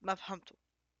حسب ما فهمته.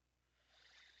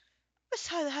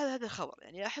 بس هذا الخبر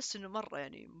يعني احس انه مره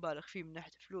يعني مبالغ فيه من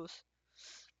ناحيه الفلوس.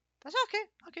 بس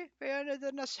اوكي يعني اذا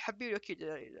الناس حابين اكيد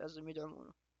لازم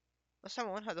يدعمونه. بس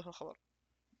عموما هذا هو الخبر.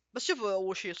 بس شوفوا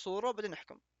اول شيء صوره وبعدين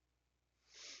نحكم.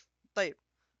 طيب،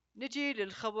 نجي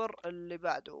للخبر اللي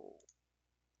بعده.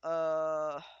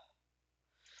 آه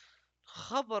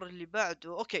الخبر اللي بعده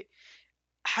اوكي.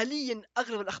 حاليا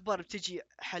اغلب الاخبار اللي بتجي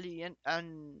حاليا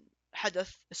عن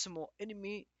حدث اسمه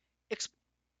انمي اكسبو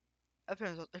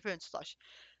 2019.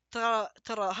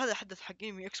 ترى هذا حدث حق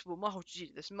انمي اكسبو ما هو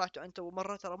جديد. اذا سمعته انت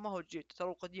مره ترى ما هو جديد،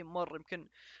 ترى قديم مره. يمكن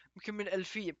من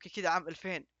الفية، يمكن كذا عام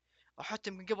 2000 او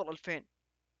حتى من قبل 2000.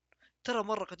 ترى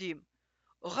مره قديم.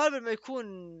 وغالبا ما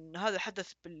يكون هذا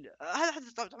حدث هذا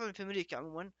حدث طبعا في امريكا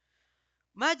عموما.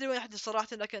 ما ادري وين حدث صراحه،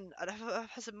 لكن على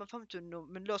حسب ما فهمت انه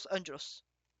من لوس انجلوس.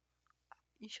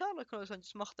 ان شاء الله يكون لوس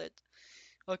انجلوس، ما خطيت.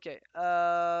 اوكي.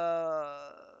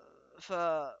 ف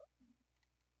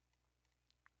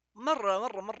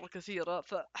مره كثيره،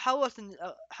 فحاولت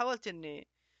حاولت اني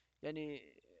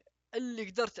يعني اللي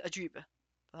قدرت اجيبه،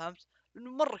 فهمت؟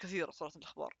 لانه مره كثيره صارت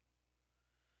الاخبار.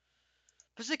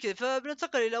 فزي كذا،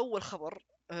 فبننتقل الى اول خبر.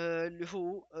 اللي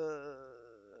هو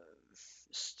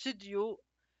استديو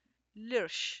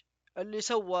ليرش، اللي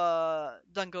سوى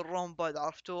دانجر رومبا اذا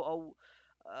عرفتوه، او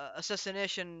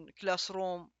اساسينيشن كلاس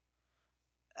روم.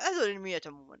 هذول الانميات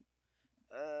عموما.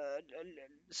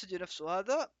 الاستديو نفسه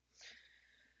هذا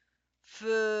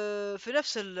في في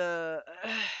نفس ال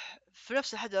في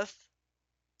نفس الحدث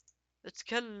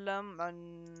اتكلم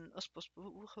عن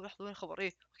لحظة، وين الخبر؟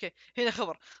 ايه اوكي، هنا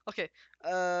خبر. اوكي.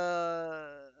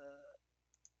 آه...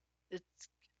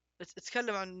 ات-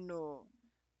 اتكلم عن انه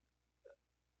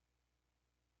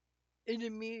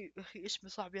انمي يا اخي اسمه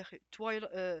صعب يا اخي،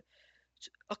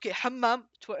 اوكي، حمام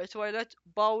توايلايت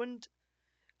باوند.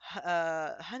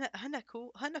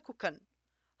 هناكو كان.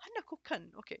 هناكو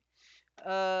كان. اوكي.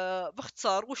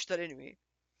 باختصار وش ذا الانمي؟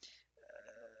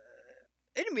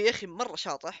 انمي يا اخي مره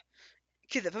شاطح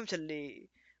كذا، فهمت اللي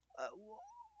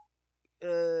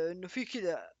آه انه في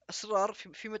كذا اسرار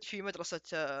في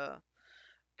مدرسه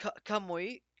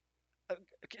كاموي.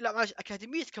 لا معلش،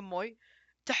 اكاديميه كاموي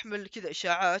تحمل كذا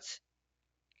اشاعات،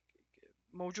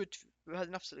 موجود في هذه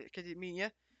نفس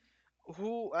الاكاديميه.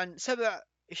 وهو عن سبع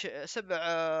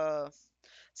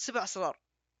سبع اسرار.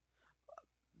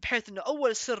 بحيث انه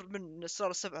اول سر من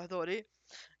الاسرار السبعه هذولي،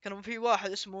 كان في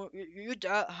واحد اسمه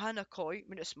يدعى هاناكوي،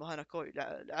 من اسمه هاناكوي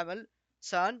العمل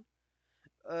سان.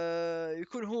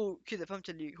 يكون هو كذا، فهمت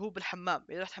اللي هو بالحمام،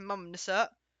 اذا رحت حمام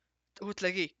النساء هو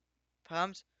تلاقيه،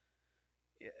 فهمت؟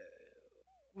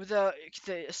 واذا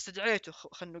كذا استدعيته،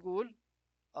 خلينا نقول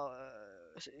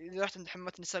اذا رحت عند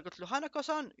حمام النساء قلت له هاناكو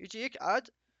سان، يجيك عاد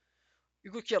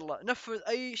يقولك يلا نفذ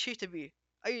اي شيء تبيه،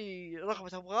 اي رغبة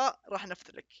تبغاه راح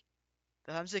نفذ لك،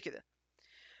 فاهم زي كذا.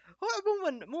 هو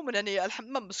عموما يعني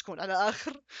الحمام مسكون على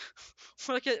اخر.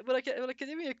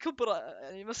 والاكاديميه كبرى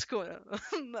يعني مسكونه.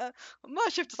 ما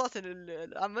شفت صراحه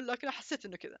العمل، لكن حسيت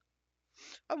انه كذا.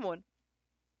 عموما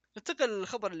ننتقل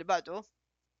للخبر اللي بعده،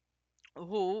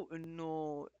 وهو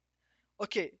انه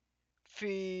اوكي،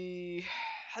 في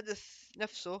حدث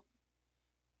نفسه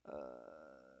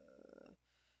آه،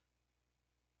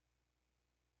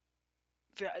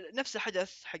 في نفس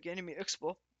الحدث حق انمي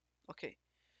اكسبو. اوكي.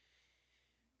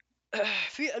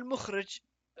 في المخرج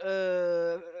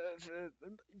آه،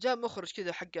 جاء مخرج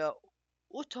كذا حق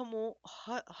اوتومو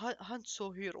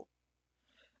هانسو هيرو.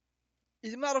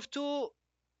 اذا ما عرفتوه،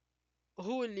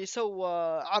 هو اللي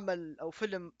سوى عمل او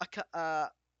فيلم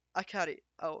اكاري،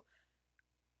 او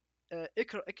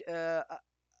إكر... إك...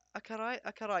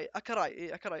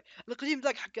 اكاراي القديم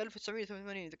ذاك حق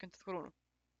 1988 اذا كنت تذكرونه.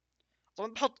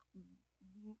 طبعا بحط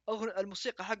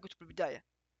الموسيقى حقته بالبدايه،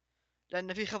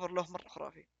 لان في خبر له مره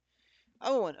خرافي.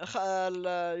 عموما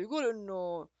يقول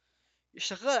انه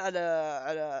شغال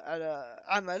على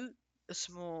عمل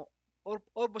اسمه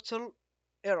اوربيتال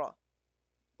ايرا.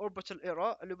 اوربيتال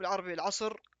ايرا اللي بالعربي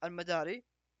العصر المداري.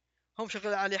 هم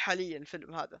شغالين عليه حاليا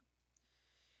الفيلم هذا.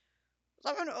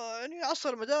 طبعا يعني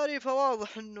عصر مداري،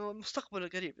 فواضح انه المستقبل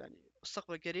القريب، يعني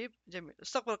المستقبل القريب جميل،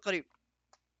 المستقبل القريب.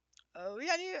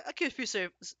 يعني اكيد في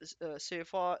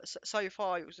ساي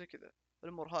فاي وزي كذا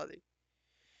الامور هذه.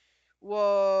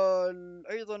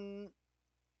 وايضا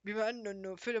بما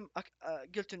انه فيلم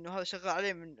قلت انه هذا شغال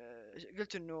عليه من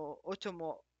قلت انه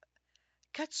اوتومو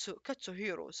كاتسو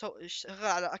هيرو شغال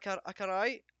على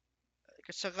اكاراي،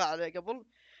 كنت شغال عليه قبل.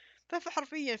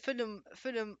 فحرفيا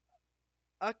فيلم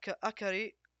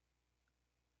اكاري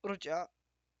رجع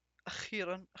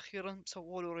اخيرا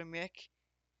سووا له ريميك.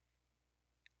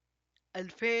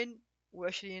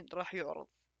 2020 راح يعرض.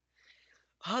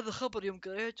 هذا خبر يوم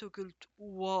قريته قلت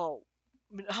واو،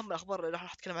 من اهم الاخبار اللي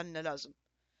راح اتكلم عنها لازم.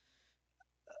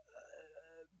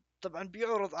 طبعا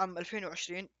بيعرض عام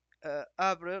 2020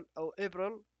 ابريل او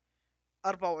ابريل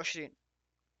 24.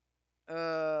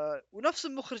 ونفس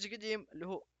المخرج القديم اللي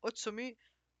هو اوتسومي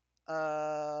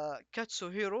كاتسو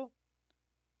هيرو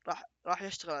راح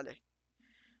يشتغل عليه.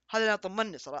 هذا اللي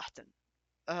طمني صراحة.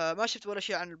 ما شفت ولا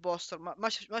شيء عن البوستر، ما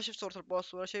شفت صورة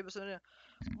البوستر ولا شيء، بس انا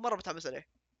مرة متحمس عليه.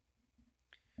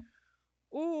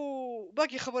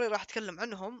 وباقي خبري راح اتكلم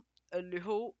عنهم، اللي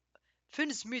هو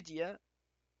فينز ميديا.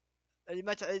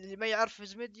 اللي ما يعرف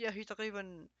فينز ميديا، هي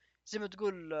تقريبا زي ما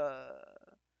تقول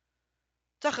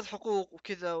تاخذ حقوق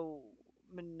وكذا،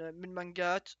 ومن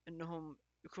مانجات انهم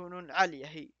يكونون عالية،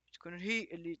 هي تكون هي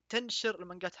اللي تنشر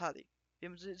المانجات هذه.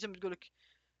 زي ما تقول لك،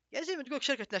 يعني زي ما تقول لك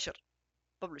شركة نشر،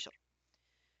 ببلشر.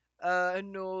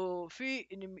 انه في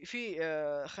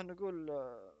خلينا نقول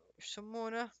ايش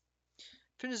يسمونه،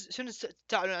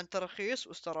 تعلن عن تراخيص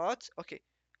واصدارات. اوكي،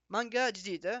 مانجا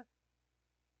جديدة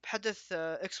بحدث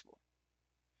اكسبو،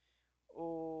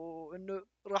 وانه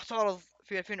راح تعرض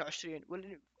في 2020.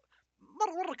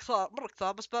 مره كثار، مره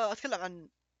كثار، بس بتكلم عن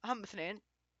اهم اثنين.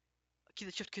 كذا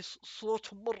شفت كيف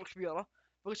صوتهم مره كبيره،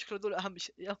 بقول شكله دول اهم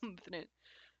اثنين.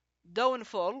 داون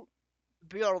فول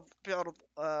بيعرض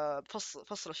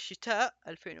فصل الشتاء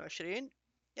 2020،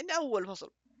 يعني اول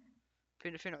فصل في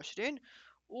 2020.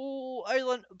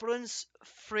 وايضا برنس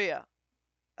فريا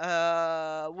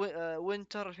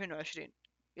وينتر 2020.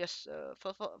 يس،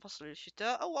 فصل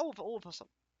الشتاء او اول فصل.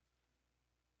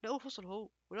 لا، اول فصل هو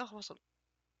ولا اخر فصل؟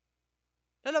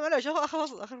 لا معليش، هو اخر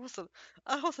فصل،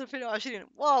 اخر فصل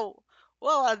 2020. واو،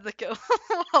 واو على الذكاء.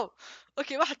 واو.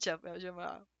 اوكي، ما حد شاف يا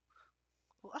جماعه.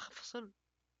 هو اخر فصل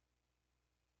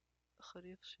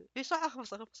خريف اي صح، اخر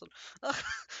فصل اخر.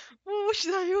 وش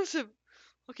ذا يوسف؟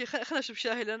 اوكي، خلنا اشرب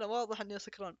شاهي لان واضح اني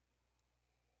سكران.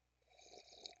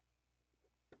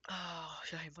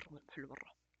 شاهي مره حلو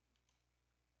مره.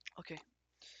 اوكي.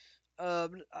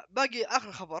 باقي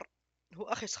اخر خبر، هو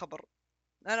اخيس خبر.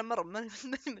 انا مره ماني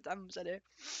متعمس عليه.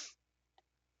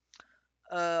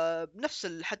 بنفس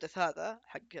الحدث هذا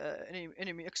حق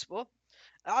انمي اكسبو،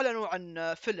 اعلنوا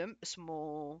عن فيلم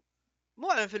اسمه،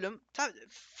 مو عن فيلم،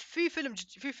 في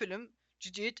فيلم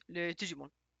جديد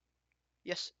لديجيمون.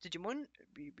 يس، ديجيمون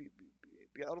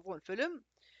بيعرضون فيلم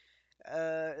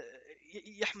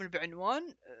يحمل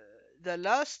بعنوان ذا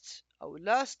لاست او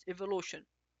لاست ايفولوشن.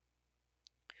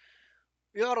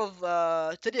 يعرض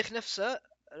تاريخ نفسه،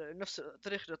 نفس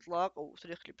تاريخ الاطلاق او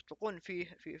تاريخ اللي بيطلقون فيه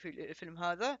في الفيلم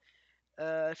هذا،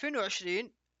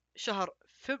 2020 شهر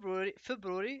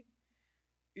فبراير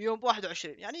يوم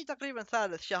 21، يعني تقريبا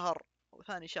ثالث شهر او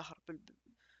ثاني شهر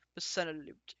بالسنه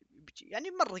اللي بتجي،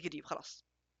 يعني مره قريب خلاص.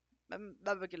 ما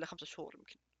باقي الا 5 شهور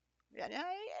يمكن، يعني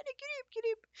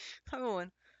قريب.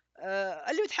 عموما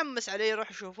اللي متحمس عليه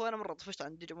يروح يشوفه. انا مره طفشت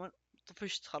عن ديجيمون،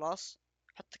 طفشت خلاص.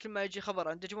 حتى كل ما يجي خبر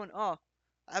عن ديجيمون،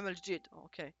 عمل جديد،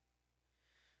 اوكي.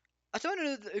 اتمنى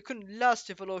انه يكون لاست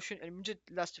ايفولوشن، يعني من جد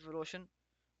لاست ايفولوشن،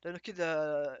 لانه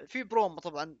كذا في برومو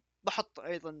طبعا بحط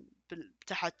ايضا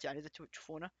تحت، يعني اذا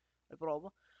تشوفونه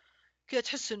البرومو كذا،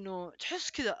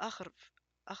 تحس كذا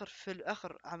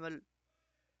اخر عمل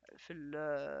في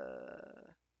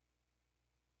ال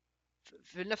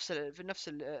في نفس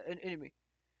الانمي،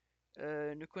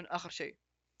 انه يكون اخر شيء.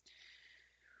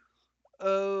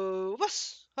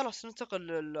 وبس خلاص ننتقل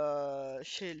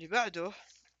للشيء اللي بعده،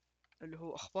 اللي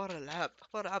هو اخبار الالعاب.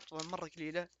 اخبار الالعاب طبعا مره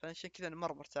قليله، فعشان كذا انا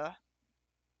مره مرتاح.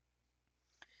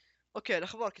 اوكي،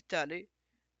 الاخبار كالتالي.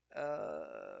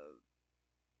 آه،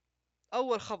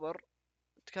 اول خبر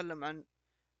نتكلم عن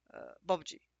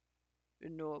ببجي،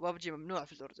 انه ببجي ممنوع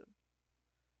في الاردن.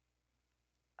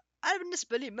 انا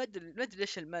بالنسبه لي ما ادري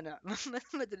ليش المنع. ما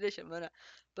ادري ليش المنع،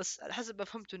 بس على حسب ما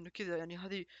فهمت انه كذا، يعني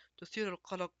هذه تثير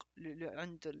القلق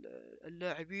عند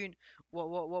اللاعبين،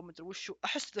 ومدري وشو.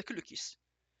 احس ذا كله كيس.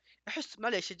 احس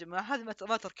معليش يا جماعه، هذه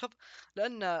ما تركب،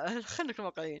 لان خلينا نكون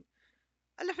واقعيين.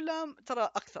 الافلام ترى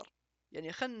اكثر،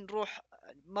 يعني خلينا نروح،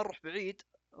 ما نروح بعيد،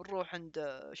 نروح عند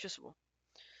شو اسمه،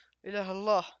 اله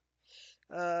الله،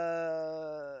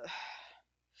 آه...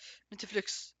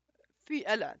 نتفليكس.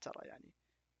 في الان ترى يعني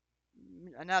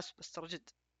من ناس، بس ترى جد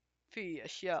في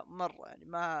اشياء مره يعني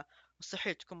ما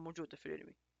مستحيل تكون موجوده في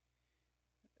الانمي.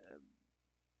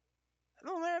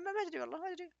 ما ادري والله،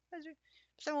 ما ادري.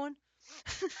 بس عموما.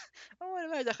 عموما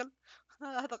ما دخل.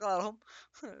 هذا قرارهم.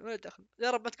 ما دخل،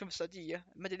 يا رب ما تكون في السعوديه.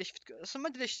 ما ادري ليش اصلا ما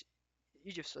ادري ليش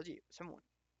يجي في السعوديه، بس عموما.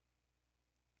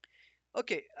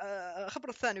 اوكي، الخبر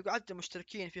الثاني يقول عدد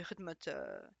المشتركين في خدمه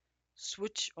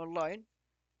سويتش اونلاين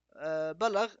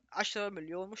بلغ 10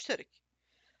 مليون مشترك.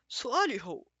 سؤالي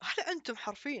هو، هل انتم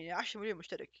حرفيا يا 10 مليون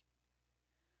مشترك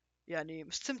يعني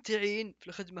مستمتعين في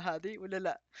الخدمه هذه ولا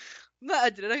لا؟ ما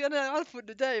ادري، انا اعرف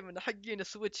انه دائما حقين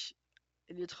السويتش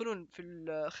اللي يدخلون في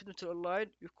خدمة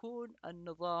الاونلاين يكون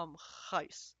النظام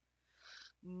خايس.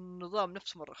 النظام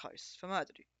نفسه مرة خايس، فما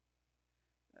ادري.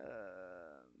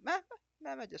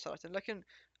 ما ادري صراحة، لكن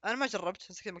انا ما جربت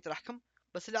عشان كذا ما اقدر احكم.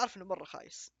 بس اللي اعرف انه مرة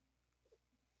خايس.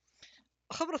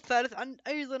 الخبر الثالث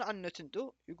ايضا عن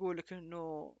نتندو، يقول لك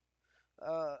انه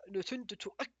نتندو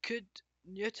تؤكد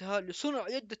نيتها لصنع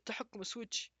يد التحكم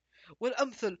سويتش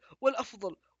والامثل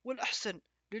والافضل والاحسن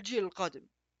للجيل القادم.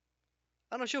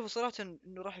 انا اشوف صراحة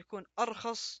انه راح يكون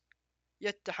ارخص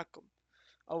يد تحكم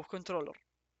او كنترولر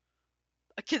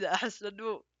كذا، احس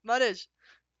انه معليش،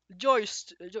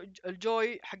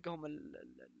 الجوي حقهم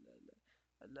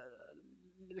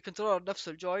الكنترولر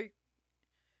نفسه الجوي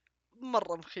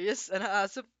مره مخيس، انا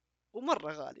اسف،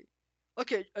 ومره غالي.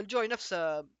 اوكي الجوي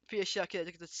نفسه في اشياء كذا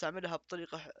تقدر تستعملها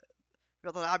بطريقه،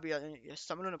 بعض الالعاب يعني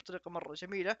يستعملونها بطريقه مره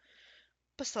جميله،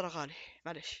 بس ترى غالي.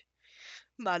 معليش،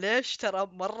 معليش ترى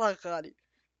مره غالي،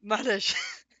 معليش.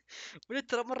 واليد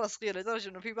ترى مره صغيره لدرجه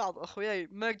انه في بعض اخوياي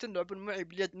ما يقدرون يلعبون معي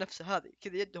باليد نفسها هذه،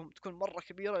 كذا يدهم تكون مره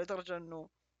كبيره لدرجه انه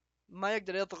ما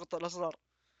يقدر يضغط الازرار.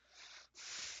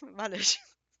 معليش.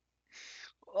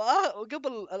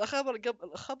 وقبل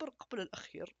الخبر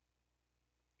الاخير،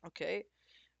 اوكي،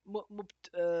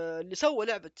 اللي سوى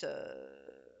لعبه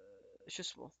شو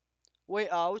اسمه واي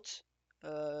اوت،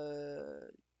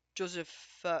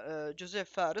 جوزيف جوزيف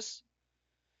فارس،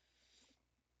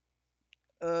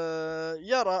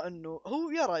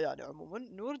 يرى يعني عموما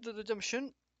انه ريد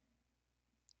ريدمشن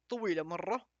طويله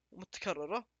مره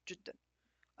ومتكرره جدا.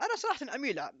 انا صراحه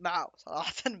اميل معاه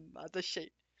صراحه مع هذا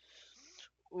الشيء.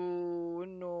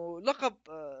 وانه لقب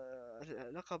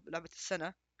لعبه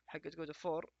السنه حقت جود اوف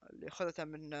 4 اللي اخذتها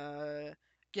من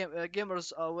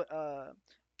جيمرز او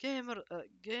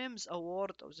جيمز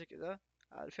اوورد او زي كذا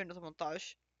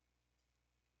 2018.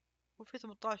 هو في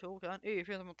 18 هو كان في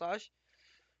 2018.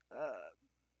 آه،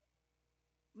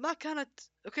 ما كانت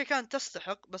اوكي، كانت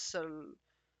تستحق، بس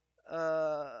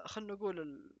خلنا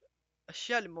نقول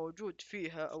الاشياء اللي موجود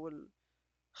فيها او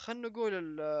خلنا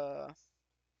نقول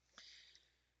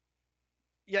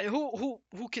يعني هو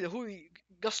كذا، هو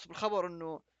قصد بالخبر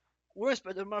انه وين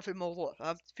سبايدر مان في الموضوع،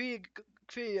 فهمت؟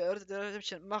 في ريد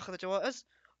ريدمشن ماخذ جوائز،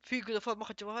 في جود فور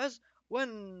ماخذ جوائز،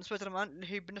 وين سبايدر مان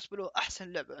اللي هي بالنسبه له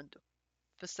احسن لعبه عنده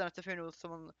في السنه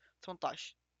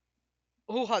 2018.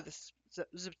 هو هذا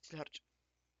زبده الهرج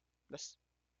بس.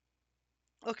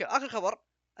 اوكي اخر خبر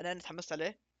انا تحمست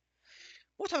عليه،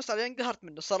 مو تحمست عليه، انقهرت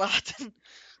منه صراحه.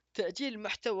 تأجيل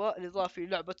المحتوى الإضافي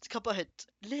للعبة كابا هيد.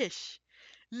 ليش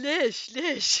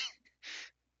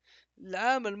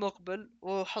العام المقبل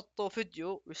وحطوا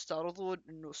فيديو يستعرضون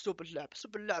انه اسلوب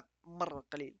اللعب مرة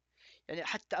قليل، يعني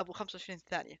حتى ابو 25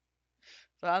 ثانية،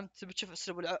 فهمت؟ بتشوف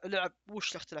اسلوب اللعب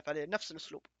وش الاختلاف عليه، نفس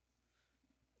الاسلوب.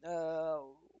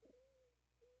 آه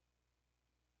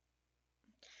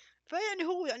فيعني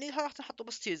هو يعني راح حطوا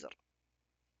بس تيزر.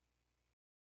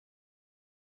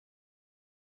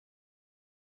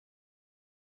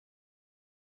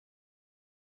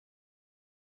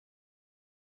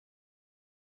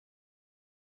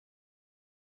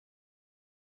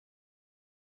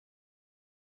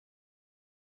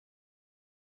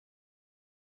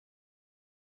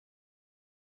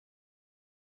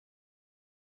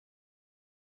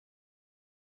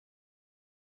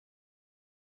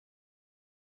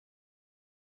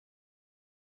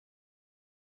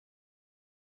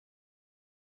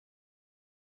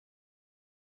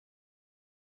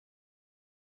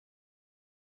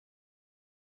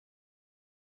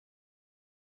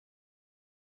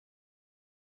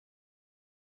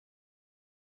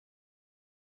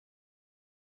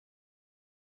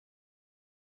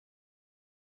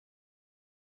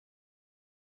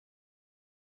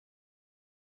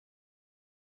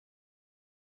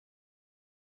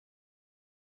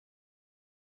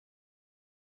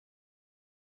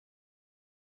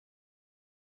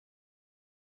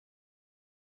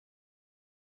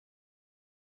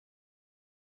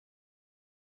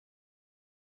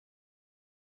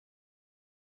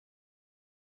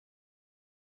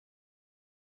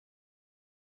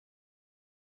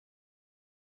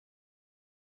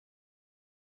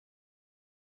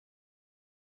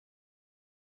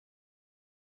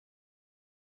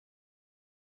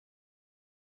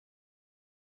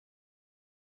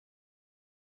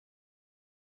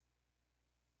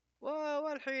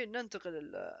 والحين ننتقل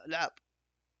الالعاب،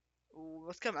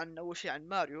 وبتكلم عن اول شيء عن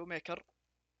ماريو ميكر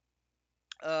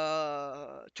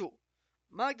 2.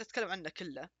 ما اقدر اتكلم عنه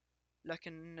كله،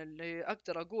 لكن اللي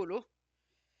اقدر اقوله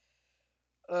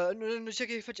انه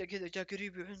جاء فجأة كذا، جاء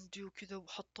قريبي عندي وكذا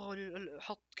وحطالي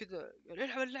حط كذا يعني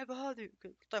العب اللعبة هذه.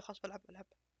 طيب خلاص بلعب.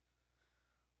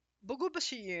 بقول بس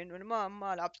شيئين، وانا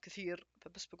ما لعبت كثير،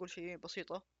 فبس بقول شيئين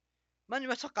بسيطة. ماني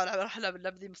ما اتوقع راح العب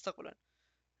اللعبة دي مستقبلا.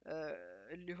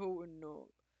 اللي هو انه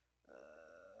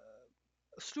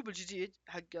اسلوب الجديد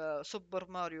حق سوبر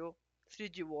ماريو 3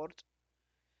 دي وورد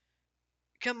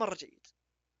كان مرة جيد،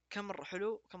 كان مرة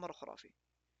حلو، كان مرة خرافي.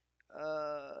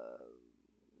 آه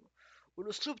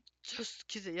والاسلوب تحس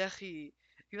كذا يا اخي،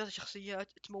 في بعض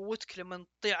الشخصيات تموتك لما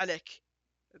تطيع عليك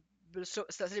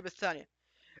بالاساليب الثانيه.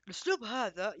 الاسلوب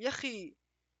هذا يا اخي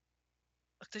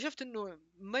اكتشفت انه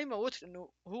ما يموتك،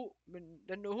 انه هو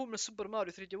لانه هو من سوبر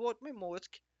ماريو 3 دي وورد ما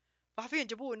يموتك، فحرفيا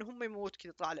جابوه انه هم ما يموتك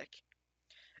اذا طلع عليك.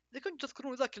 اذا كنتوا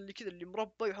تذكرون ذاك اللي كذا اللي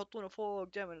مربى يحطونه فوق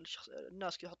دائما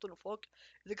الناس كذا يحطونه فوق،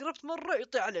 اذا قربت مره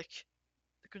يطيح عليك.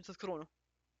 اذا كنتوا تذكرونه.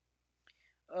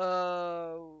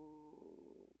 آه...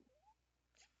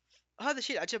 هذا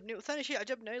شيء عجبني. وثاني شيء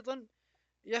عجبني ايضا،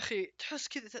 يا اخي تحس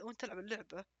كذا وانت تلعب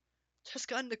اللعبه، تحس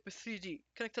كانك بال 3 دي،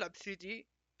 كانك تلعب 3 دي،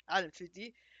 عالم 3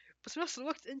 دي. بس بنفس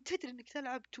الوقت انت تدري انك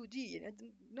تلعب 2 دي، يعني أنت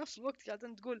بنفس الوقت قاعد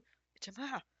انت تقول يا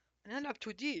جماعه انا العب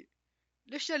 2 دي،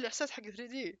 ليش جاي الاحساس حق 3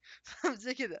 دي؟ فهمت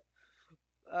زي كذا.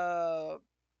 آه...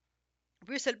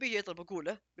 في سلبيه ايضا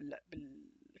بقوله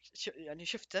يعني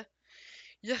شفته،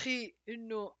 يا اخي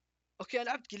انه اوكي انا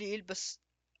لعبت قليل، بس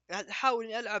قاعد احاول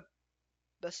اني العب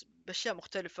بس باشياء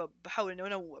مختلفه، بحاول اني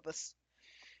انوع بس.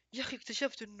 يا اخي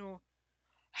اكتشفت انه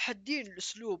حدين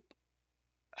الاسلوب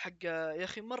حق، يا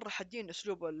اخي مره حدين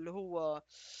اسلوب اللي هو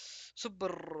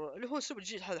سوبر، اللي هو الاسلوب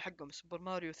الجديد هذا حقهم سوبر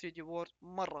ماريو 3 دي وورد،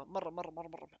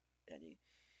 مره يعني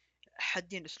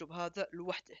حدين الاسلوب هذا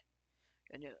لوحده.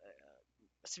 يعني على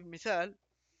سبيل المثال،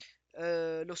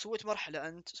 لو سويت مرحله،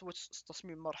 انت سويت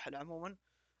تصميم مرحله عموما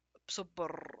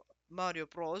بسوبر ماريو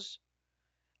بروز،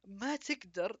 ما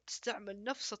تقدر تستعمل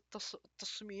نفس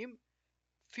التصميم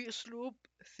في اسلوب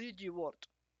 3 دي وورد.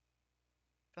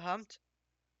 فهمت؟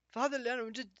 فهذا اللي انا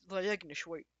من جد ضايقني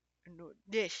شوي، انه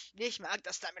ليش ما اقدر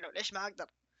استعمله، ليش ما اقدر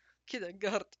كذا،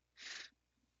 انقهرت.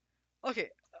 اوكي،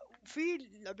 في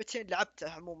لعبتين لعبتها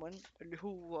عموما، اللي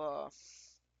هو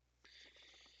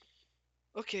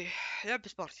اوكي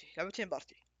لعبة بارتي، لعبتين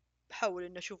بارتي، بحاول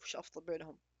اني اشوف ايش افضل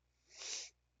بينهم،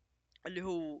 اللي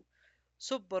هو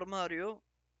سوبر ماريو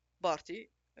بارتي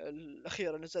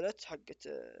الأخيرة نزلت حقت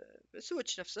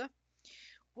سويتش نفسه،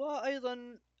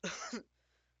 وأيضا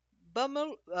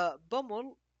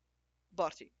بامل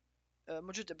بارتي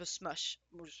موجودة بسماش،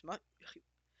 موجود سماش يا أخي.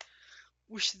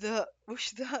 وش ذا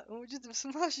موجودة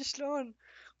بسماش شلون؟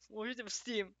 موجودة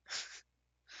بستيم.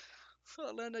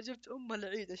 والله أنا جبت أم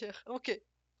العيد يا شيخ. أوكي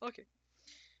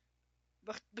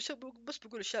بس بقول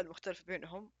الأشياء المختلفة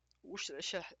بينهم، وش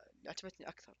الأشياء اللي عجبتني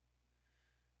أكثر،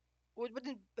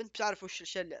 وبعدين أنت بتعرف وش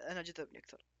الأشياء اللي أنا جذبني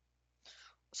أكثر.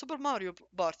 سوبر ماريو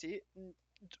بارتي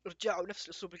رجعوا نفس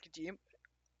الأسلوب القديم،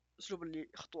 اسلوب اللي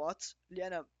خطوات، اللي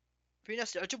انا في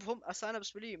ناس يعجبهم، بس انا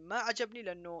بالنسبه لي ما عجبني،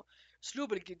 لانه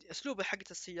اسلوب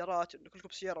حقة السيارات انه كلكم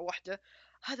بسياره واحده،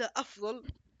 هذا افضل.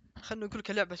 خلينا نقول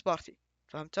كلعبه بارتي،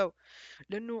 فهمتوا؟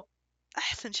 لانه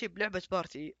احسن شيء بلعبه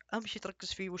بارتي، اهم شيء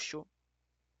تركز فيه وشو،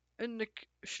 انك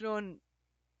شلون،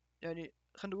 يعني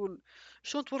خلينا نقول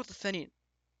شلون تورط الثانيين،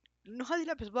 لانه هذه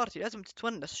لعبه بارتي لازم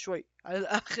تتونس شوي على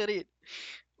الاخرين،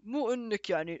 مو انك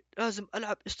يعني لازم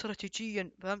العب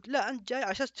استراتيجيا، فهمت؟ لا، انت جاي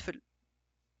عشان تفل،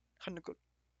 خلينا نقول.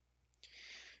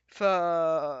 ف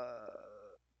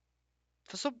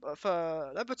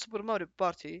فلعبة سوبر ماريو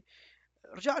بارتي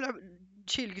رجع لعب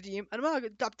الشيء القديم. انا ما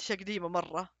قد لعبت اشياء قديمة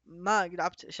مرة، ما قد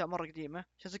لعبت اشياء مرة قديمة،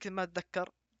 عشان زي كذا ما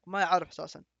اتذكر وما يعرف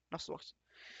اساسا نفس الوقت.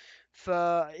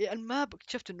 فالماب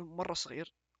اكتشفت انه مرة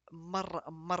صغير،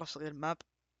 مرة صغير الماب،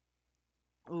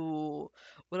 و...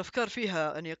 والافكار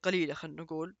فيها يعني قليلة، خلينا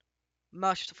نقول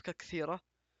ما شفت افكار كثيرة،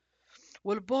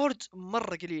 والبورد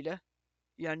مرة قليلة،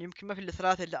 يعني يمكن ما في الا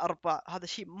ثلاثة الا اربع. هذا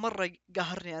شيء مرة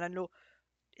قهرني انا، انه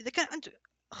اذا كان انت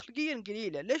اخلاقيا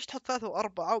قليله ليش تحط ثلاثة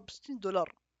واربعة وب 60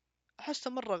 دولار؟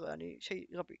 احسه مرة يعني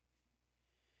شيء غبي.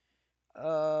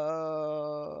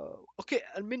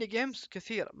 اوكي الميني جيمز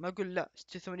كثيرة، ما اقول لا،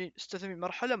 86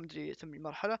 مرحلة، مدري 80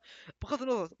 مرحلة، بغض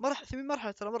النظر 80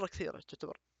 مرحلة ترى مرة كثيرة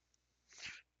تعتبر.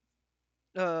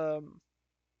 آه...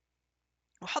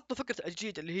 وحطوا فكرة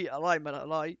الجديدة اللي هي الاي من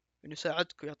الاي، انه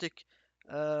يساعدك ويعطيك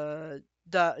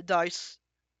دايس،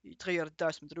 يتغير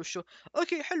الدايس مدري وشو.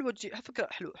 اوكي حلوة، فكرة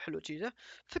حلوة جديدة،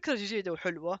 فكرة جديدة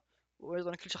وحلوة.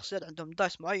 وايضا كل شخصيات عندهم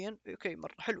دايس معين، اوكي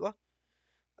مرة حلوة.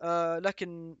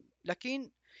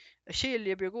 لكن الشيء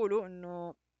اللي ابي اقوله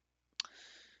انه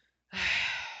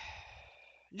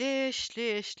ليش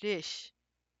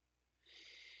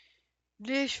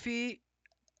في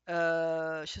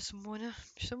شو يسمونه،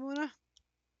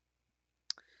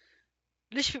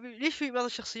 ليش في بعض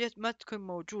الشخصيات ما تكون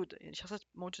موجودة، يعني شخصيات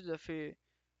موجودة في،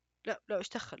 لا ايش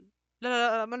دخل،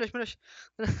 لا معليش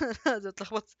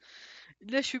تلخبطت.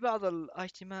 ليش في بعض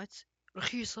الايتمات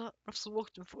رخيصة بنفس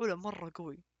الوقت مفعولة مرة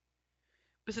قوي،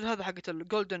 مثل هذا حقة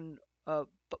الجولدن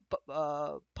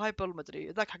بايبل مدري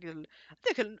ذاك حق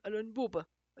ذاك الانبوبة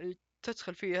اللي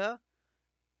تدخل فيها،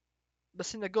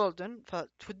 بس انه جولدن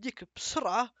فتوديك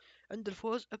بسرعة عند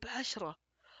الفوز ب10،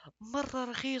 مرة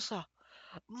رخيصة،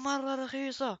 مرة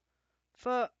رخيصة.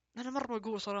 فأنا مرة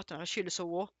مقهور صراحة على الشيء اللي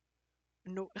سووه،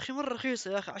 انه يا اخي مرة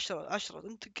رخيصة، يا اخي 10 10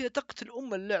 انت كذا تقتل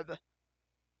ام اللعبة،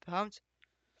 فهمت؟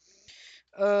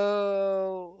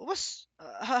 وبس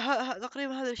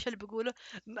تقريبا هذا الاشياء اللي بقوله.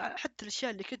 حتى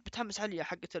الاشياء اللي كنت متحمس عليها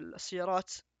حقت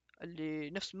السيارات اللي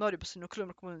نفس ماريو، بس انه كلهم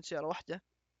يركبون سيارة واحدة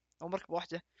او مركبة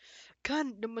واحدة.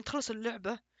 كان لما تخلص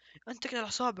اللعبة انت كده على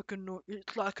حسابك انه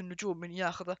يطلع لك النجوم من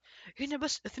ياخذه. هنا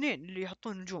بس اثنين اللي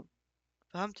يحطون نجوم.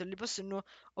 فهمت اللي بس انه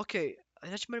اوكي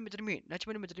نجم المدري مين،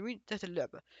 نجم المدري مين، انتهت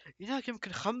اللعبة. هناك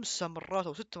يمكن 5 مرات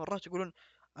او 6 مرات يقولون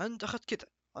انت اخذت كذا،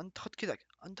 انت اخذت كذا،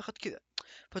 انت اخذت كذا.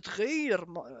 فتغير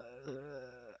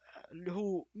اللي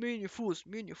هو مين يفوز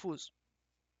مين يفوز.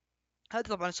 هذا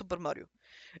طبعا سوبر ماريو.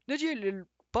 نجي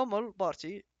للبامل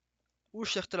بارتي.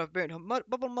 وش الاختلاف بينهم؟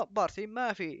 بابل بارتي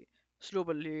ما في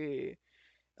اسلوب اللي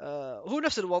هو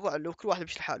نفس الوضع اللي هو كل واحد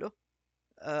يمشي لحاله.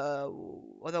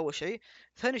 وهذا اول شيء.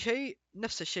 ثاني شيء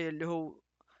نفس الشيء اللي هو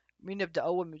مين يبدا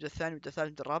اول، مين يبدا الثاني، مين يبدا الثالث،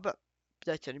 مين يبدا الرابع.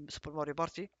 بدايه يعني سوبر ماريو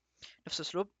بارتي نفس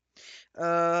الاسلوب.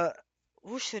 آه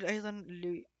وش ايضا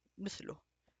اللي مثله؟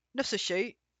 نفس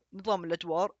الشيء. نظام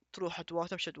الادوار، تروح ادوار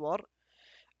تمشي ادوار.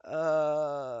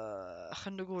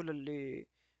 خلينا نقول اللي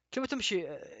كل ما تمشي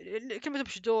كل ما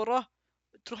تمشي دوره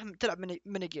تروح تلعب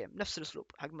ميني جيم نفس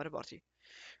الاسلوب حق ماري بارتي.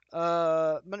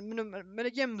 من ميني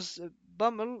جيمز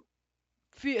بامل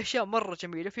في اشياء مره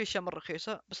جميله، في اشياء مره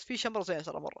رخيصه، بس في اشياء مره زينه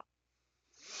ترى مره.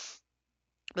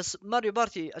 بس ماريو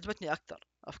بارتي عجبتني اكثر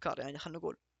افكار يعني خلينا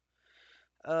نقول.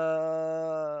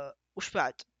 وش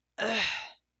بعد؟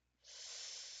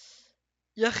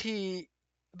 يا اخي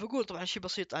بقول طبعا شيء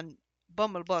بسيط عن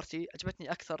بامل بارتي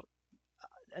عجبتني اكثر.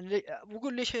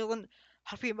 بقول ليش ايضا.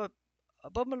 حرفيا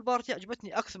بامل بارتي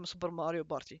عجبتني اكثر من سوبر ماريو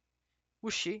بارتي.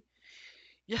 وش هي؟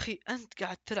 يا اخي انت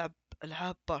قاعد تلعب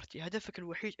العاب بارتي، هدفك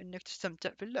الوحيد انك تستمتع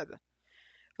في اللعبه.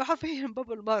 فحرفيا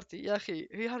بابل بارتي يا اخي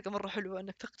هي حركه مره حلوه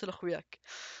انك تقتل اخوياك.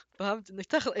 فهمت انك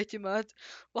تاخذ ايتمات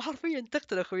وحرفيا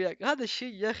تقتل اخوياك. هذا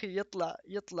الشيء يا اخي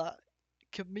يطلع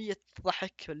كميه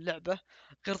ضحك في اللعبه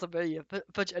غير طبيعيه.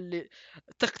 فجاه اللي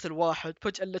تقتل واحد،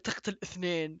 فجاه اللي تقتل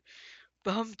اثنين.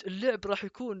 فهمت اللعب راح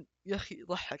يكون يا اخي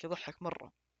يضحك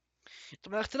مره.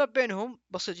 طبعا الاختلاف بينهم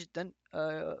بسيط جدا.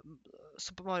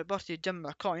 سوبر ماريو بارتي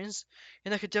تجمع كوينز،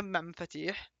 هناك تجمع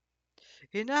مفاتيح.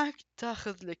 هناك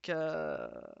تاخذ لك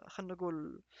خلنا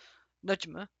نقول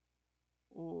نجمة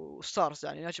وستارز،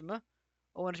 يعني نجمة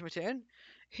او نجمتين.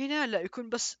 هنا لا، يكون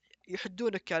بس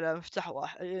يحدونك على مفتاح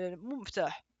واحد، مو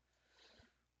مفتاح.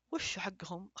 وش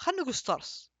حقهم؟ خلنا نقول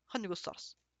ستارز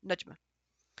نجمة.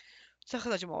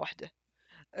 تاخذ نجمة واحدة.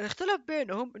 الاختلاف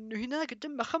بينهم انه هناك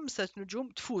تجمع 5 نجوم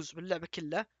تفوز باللعبة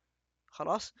كلها.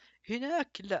 خلاص.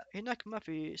 هناك لا، هناك ما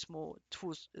في اسمه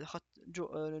تفوز اذا اخذت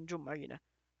نجوم معينة،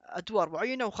 ادوار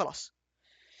معينة وخلاص.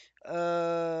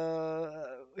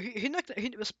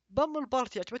 بس بامل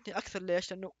بارتي عجبتني اكثر.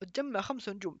 ليش؟ لانه تجمع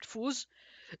 5 نجوم تفوز.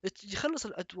 يخلص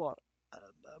الادوار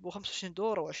ابو 25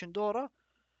 دوره او 20 دوره.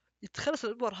 يتخلص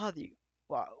الادوار هذه،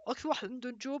 واكثر واحد عنده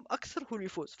نجوم اكثر هو اللي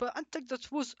يفوز. فانت تقدر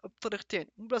تفوز بطريقتين،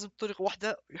 مو لازم بطريقه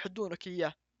واحده يحدونك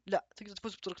اياه. لا، تقدر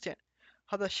تفوز بطريقتين.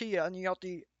 هذا الشيء يعني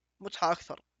يعطي متعه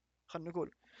اكثر خلينا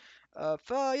نقول.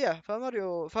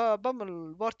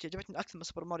 فبامل بارتي عجبتني اكثر من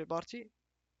سوبر ماريو بارتي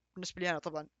بالنسبه لي انا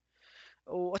طبعا.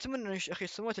 واتمنى ان اخي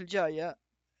السنوات الجايه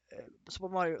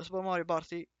سوبر ماريو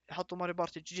بارتي يحطوا ماريو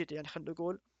بارتي جديد يعني خلينا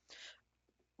نقول.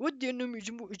 ودي انهم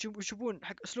يجيبون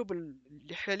حق اسلوب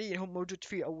اللي حاليا هم موجود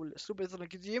فيه، او الاسلوب ايضا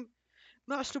القديم،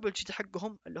 مع اسلوب الجديد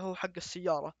حقهم اللي هو حق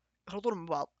السياره. يخلطون من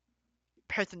بعض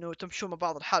بحيث انه تمشون مع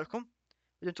بعض لحالكم،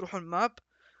 بعدين تروحون ماب،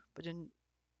 بعدين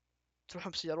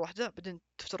تروحون بسياره واحده، بعدين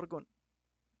تفترقون.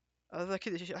 هذا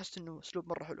كذا شيء احس انه اسلوب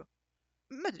مره حلو.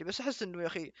 ما ادري، بس احس انه يا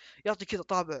اخي يعطي كذا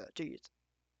طابع جيد.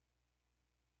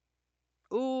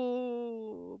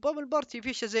 وباب البارتي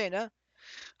فيه شيء زينه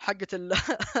حقت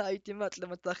الايتمات.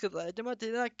 لما تاخذها ايتمات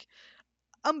هناك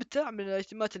امتع من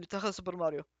الايتمات اللي تاخذها سوبر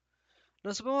ماريو.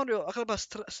 لان سوبر ماريو اغلبها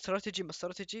استراتيجي، ما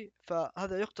استراتيجي،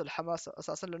 فهذا يقتل الحماس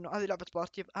اساسا، لانه هذه لعبه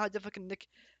بارتي هدفك انك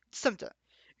تستمتع.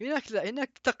 هناك لا،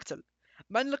 هناك تقتل.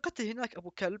 مع ان القتل هناك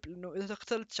ابو كلب، لانه اذا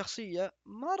قتلت شخصيه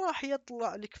ما راح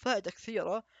يطلع لك فائده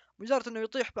كثيره، مجرد انه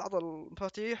يطيح بعض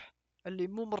المفاتيح اللي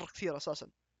مو مره كثيره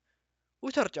اساسا،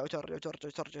 وترجع وترجع وترجع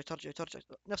وترجع وترجع وترجع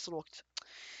نفس الوقت.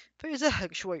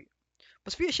 فيزهق شوي.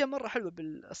 بس في اشياء مره حلوه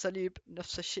بالاساليب،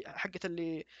 نفس الشيء حقت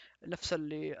اللي نفس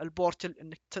اللي البورتل،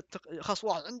 انك خلاص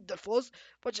واحد عنده الفوز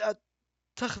فجاه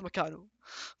تاخذ مكانه.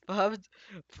 فهمت؟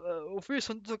 وفي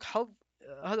صندوق حظ.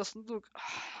 هذا صندوق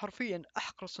حرفيا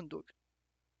احقر صندوق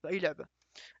في اي لعبه.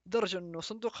 لدرجه انه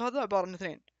الصندوق هذا عباره عن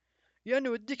اثنين، يعني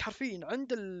يوديك حرفيا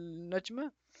عند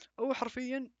النجمه، او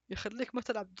حرفيا يخليك ما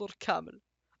تلعب دور كامل.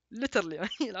 ليترلي يعني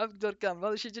يلعبك دور كامل.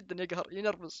 هذا شيء جدا يقهر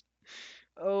ينرفز.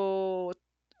 و-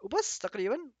 وبس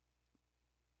تقريبا.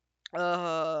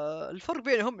 الفرق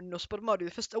بينهم انه سوبر ماريو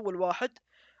اذا فزت اول واحد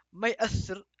ما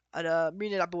يأثر على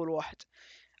مين يلعب اول واحد.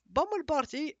 بامل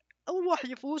بارتي اول واحد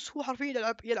يفوز هو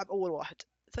حرفيا يلعب اول واحد،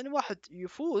 ثاني واحد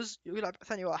يفوز يلعب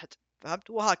ثاني واحد، فهمت؟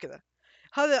 وهكذا.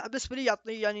 هذا بالنسبه لي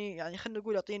يعطي يعني خلينا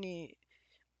نقول يعطيني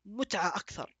متعه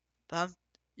اكثر، فهمت؟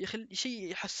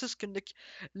 شيء يحسسك انك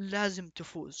لازم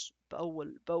تفوز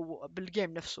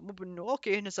بالجيم نفسه، مو بانه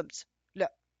اوكي هزمت،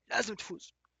 لا، لازم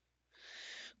تفوز.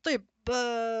 طيب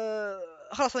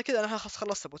خلاص انا كذا، انا خلاص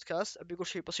خلصت البودكاست. ابي اقول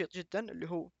شيء بسيط جدا اللي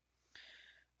هو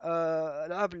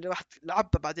الالعاب اللي راح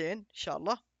العبها بعدين ان شاء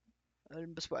الله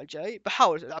الاسبوع الجاي،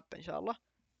 بحاول العبها ان شاء الله.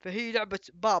 فهي لعبة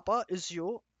بابا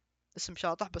ازيو، اسم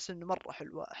شاطح بس انه مرة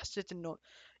حلوة، حسيت انه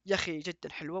يا اخي جدا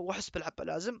حلوة واحس بلعبها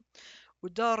لازم.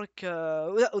 ودارك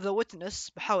وذا ويتنس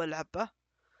بحاول العبها،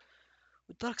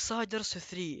 ودارك سايدرز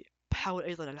 3 بحاول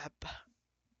ايضا العبها.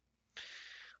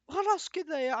 وخلاص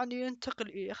كذا يعني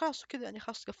ننتقل، خلاص كذا يعني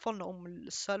خلاص قفلنا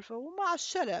السالفة ومع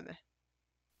السلامة.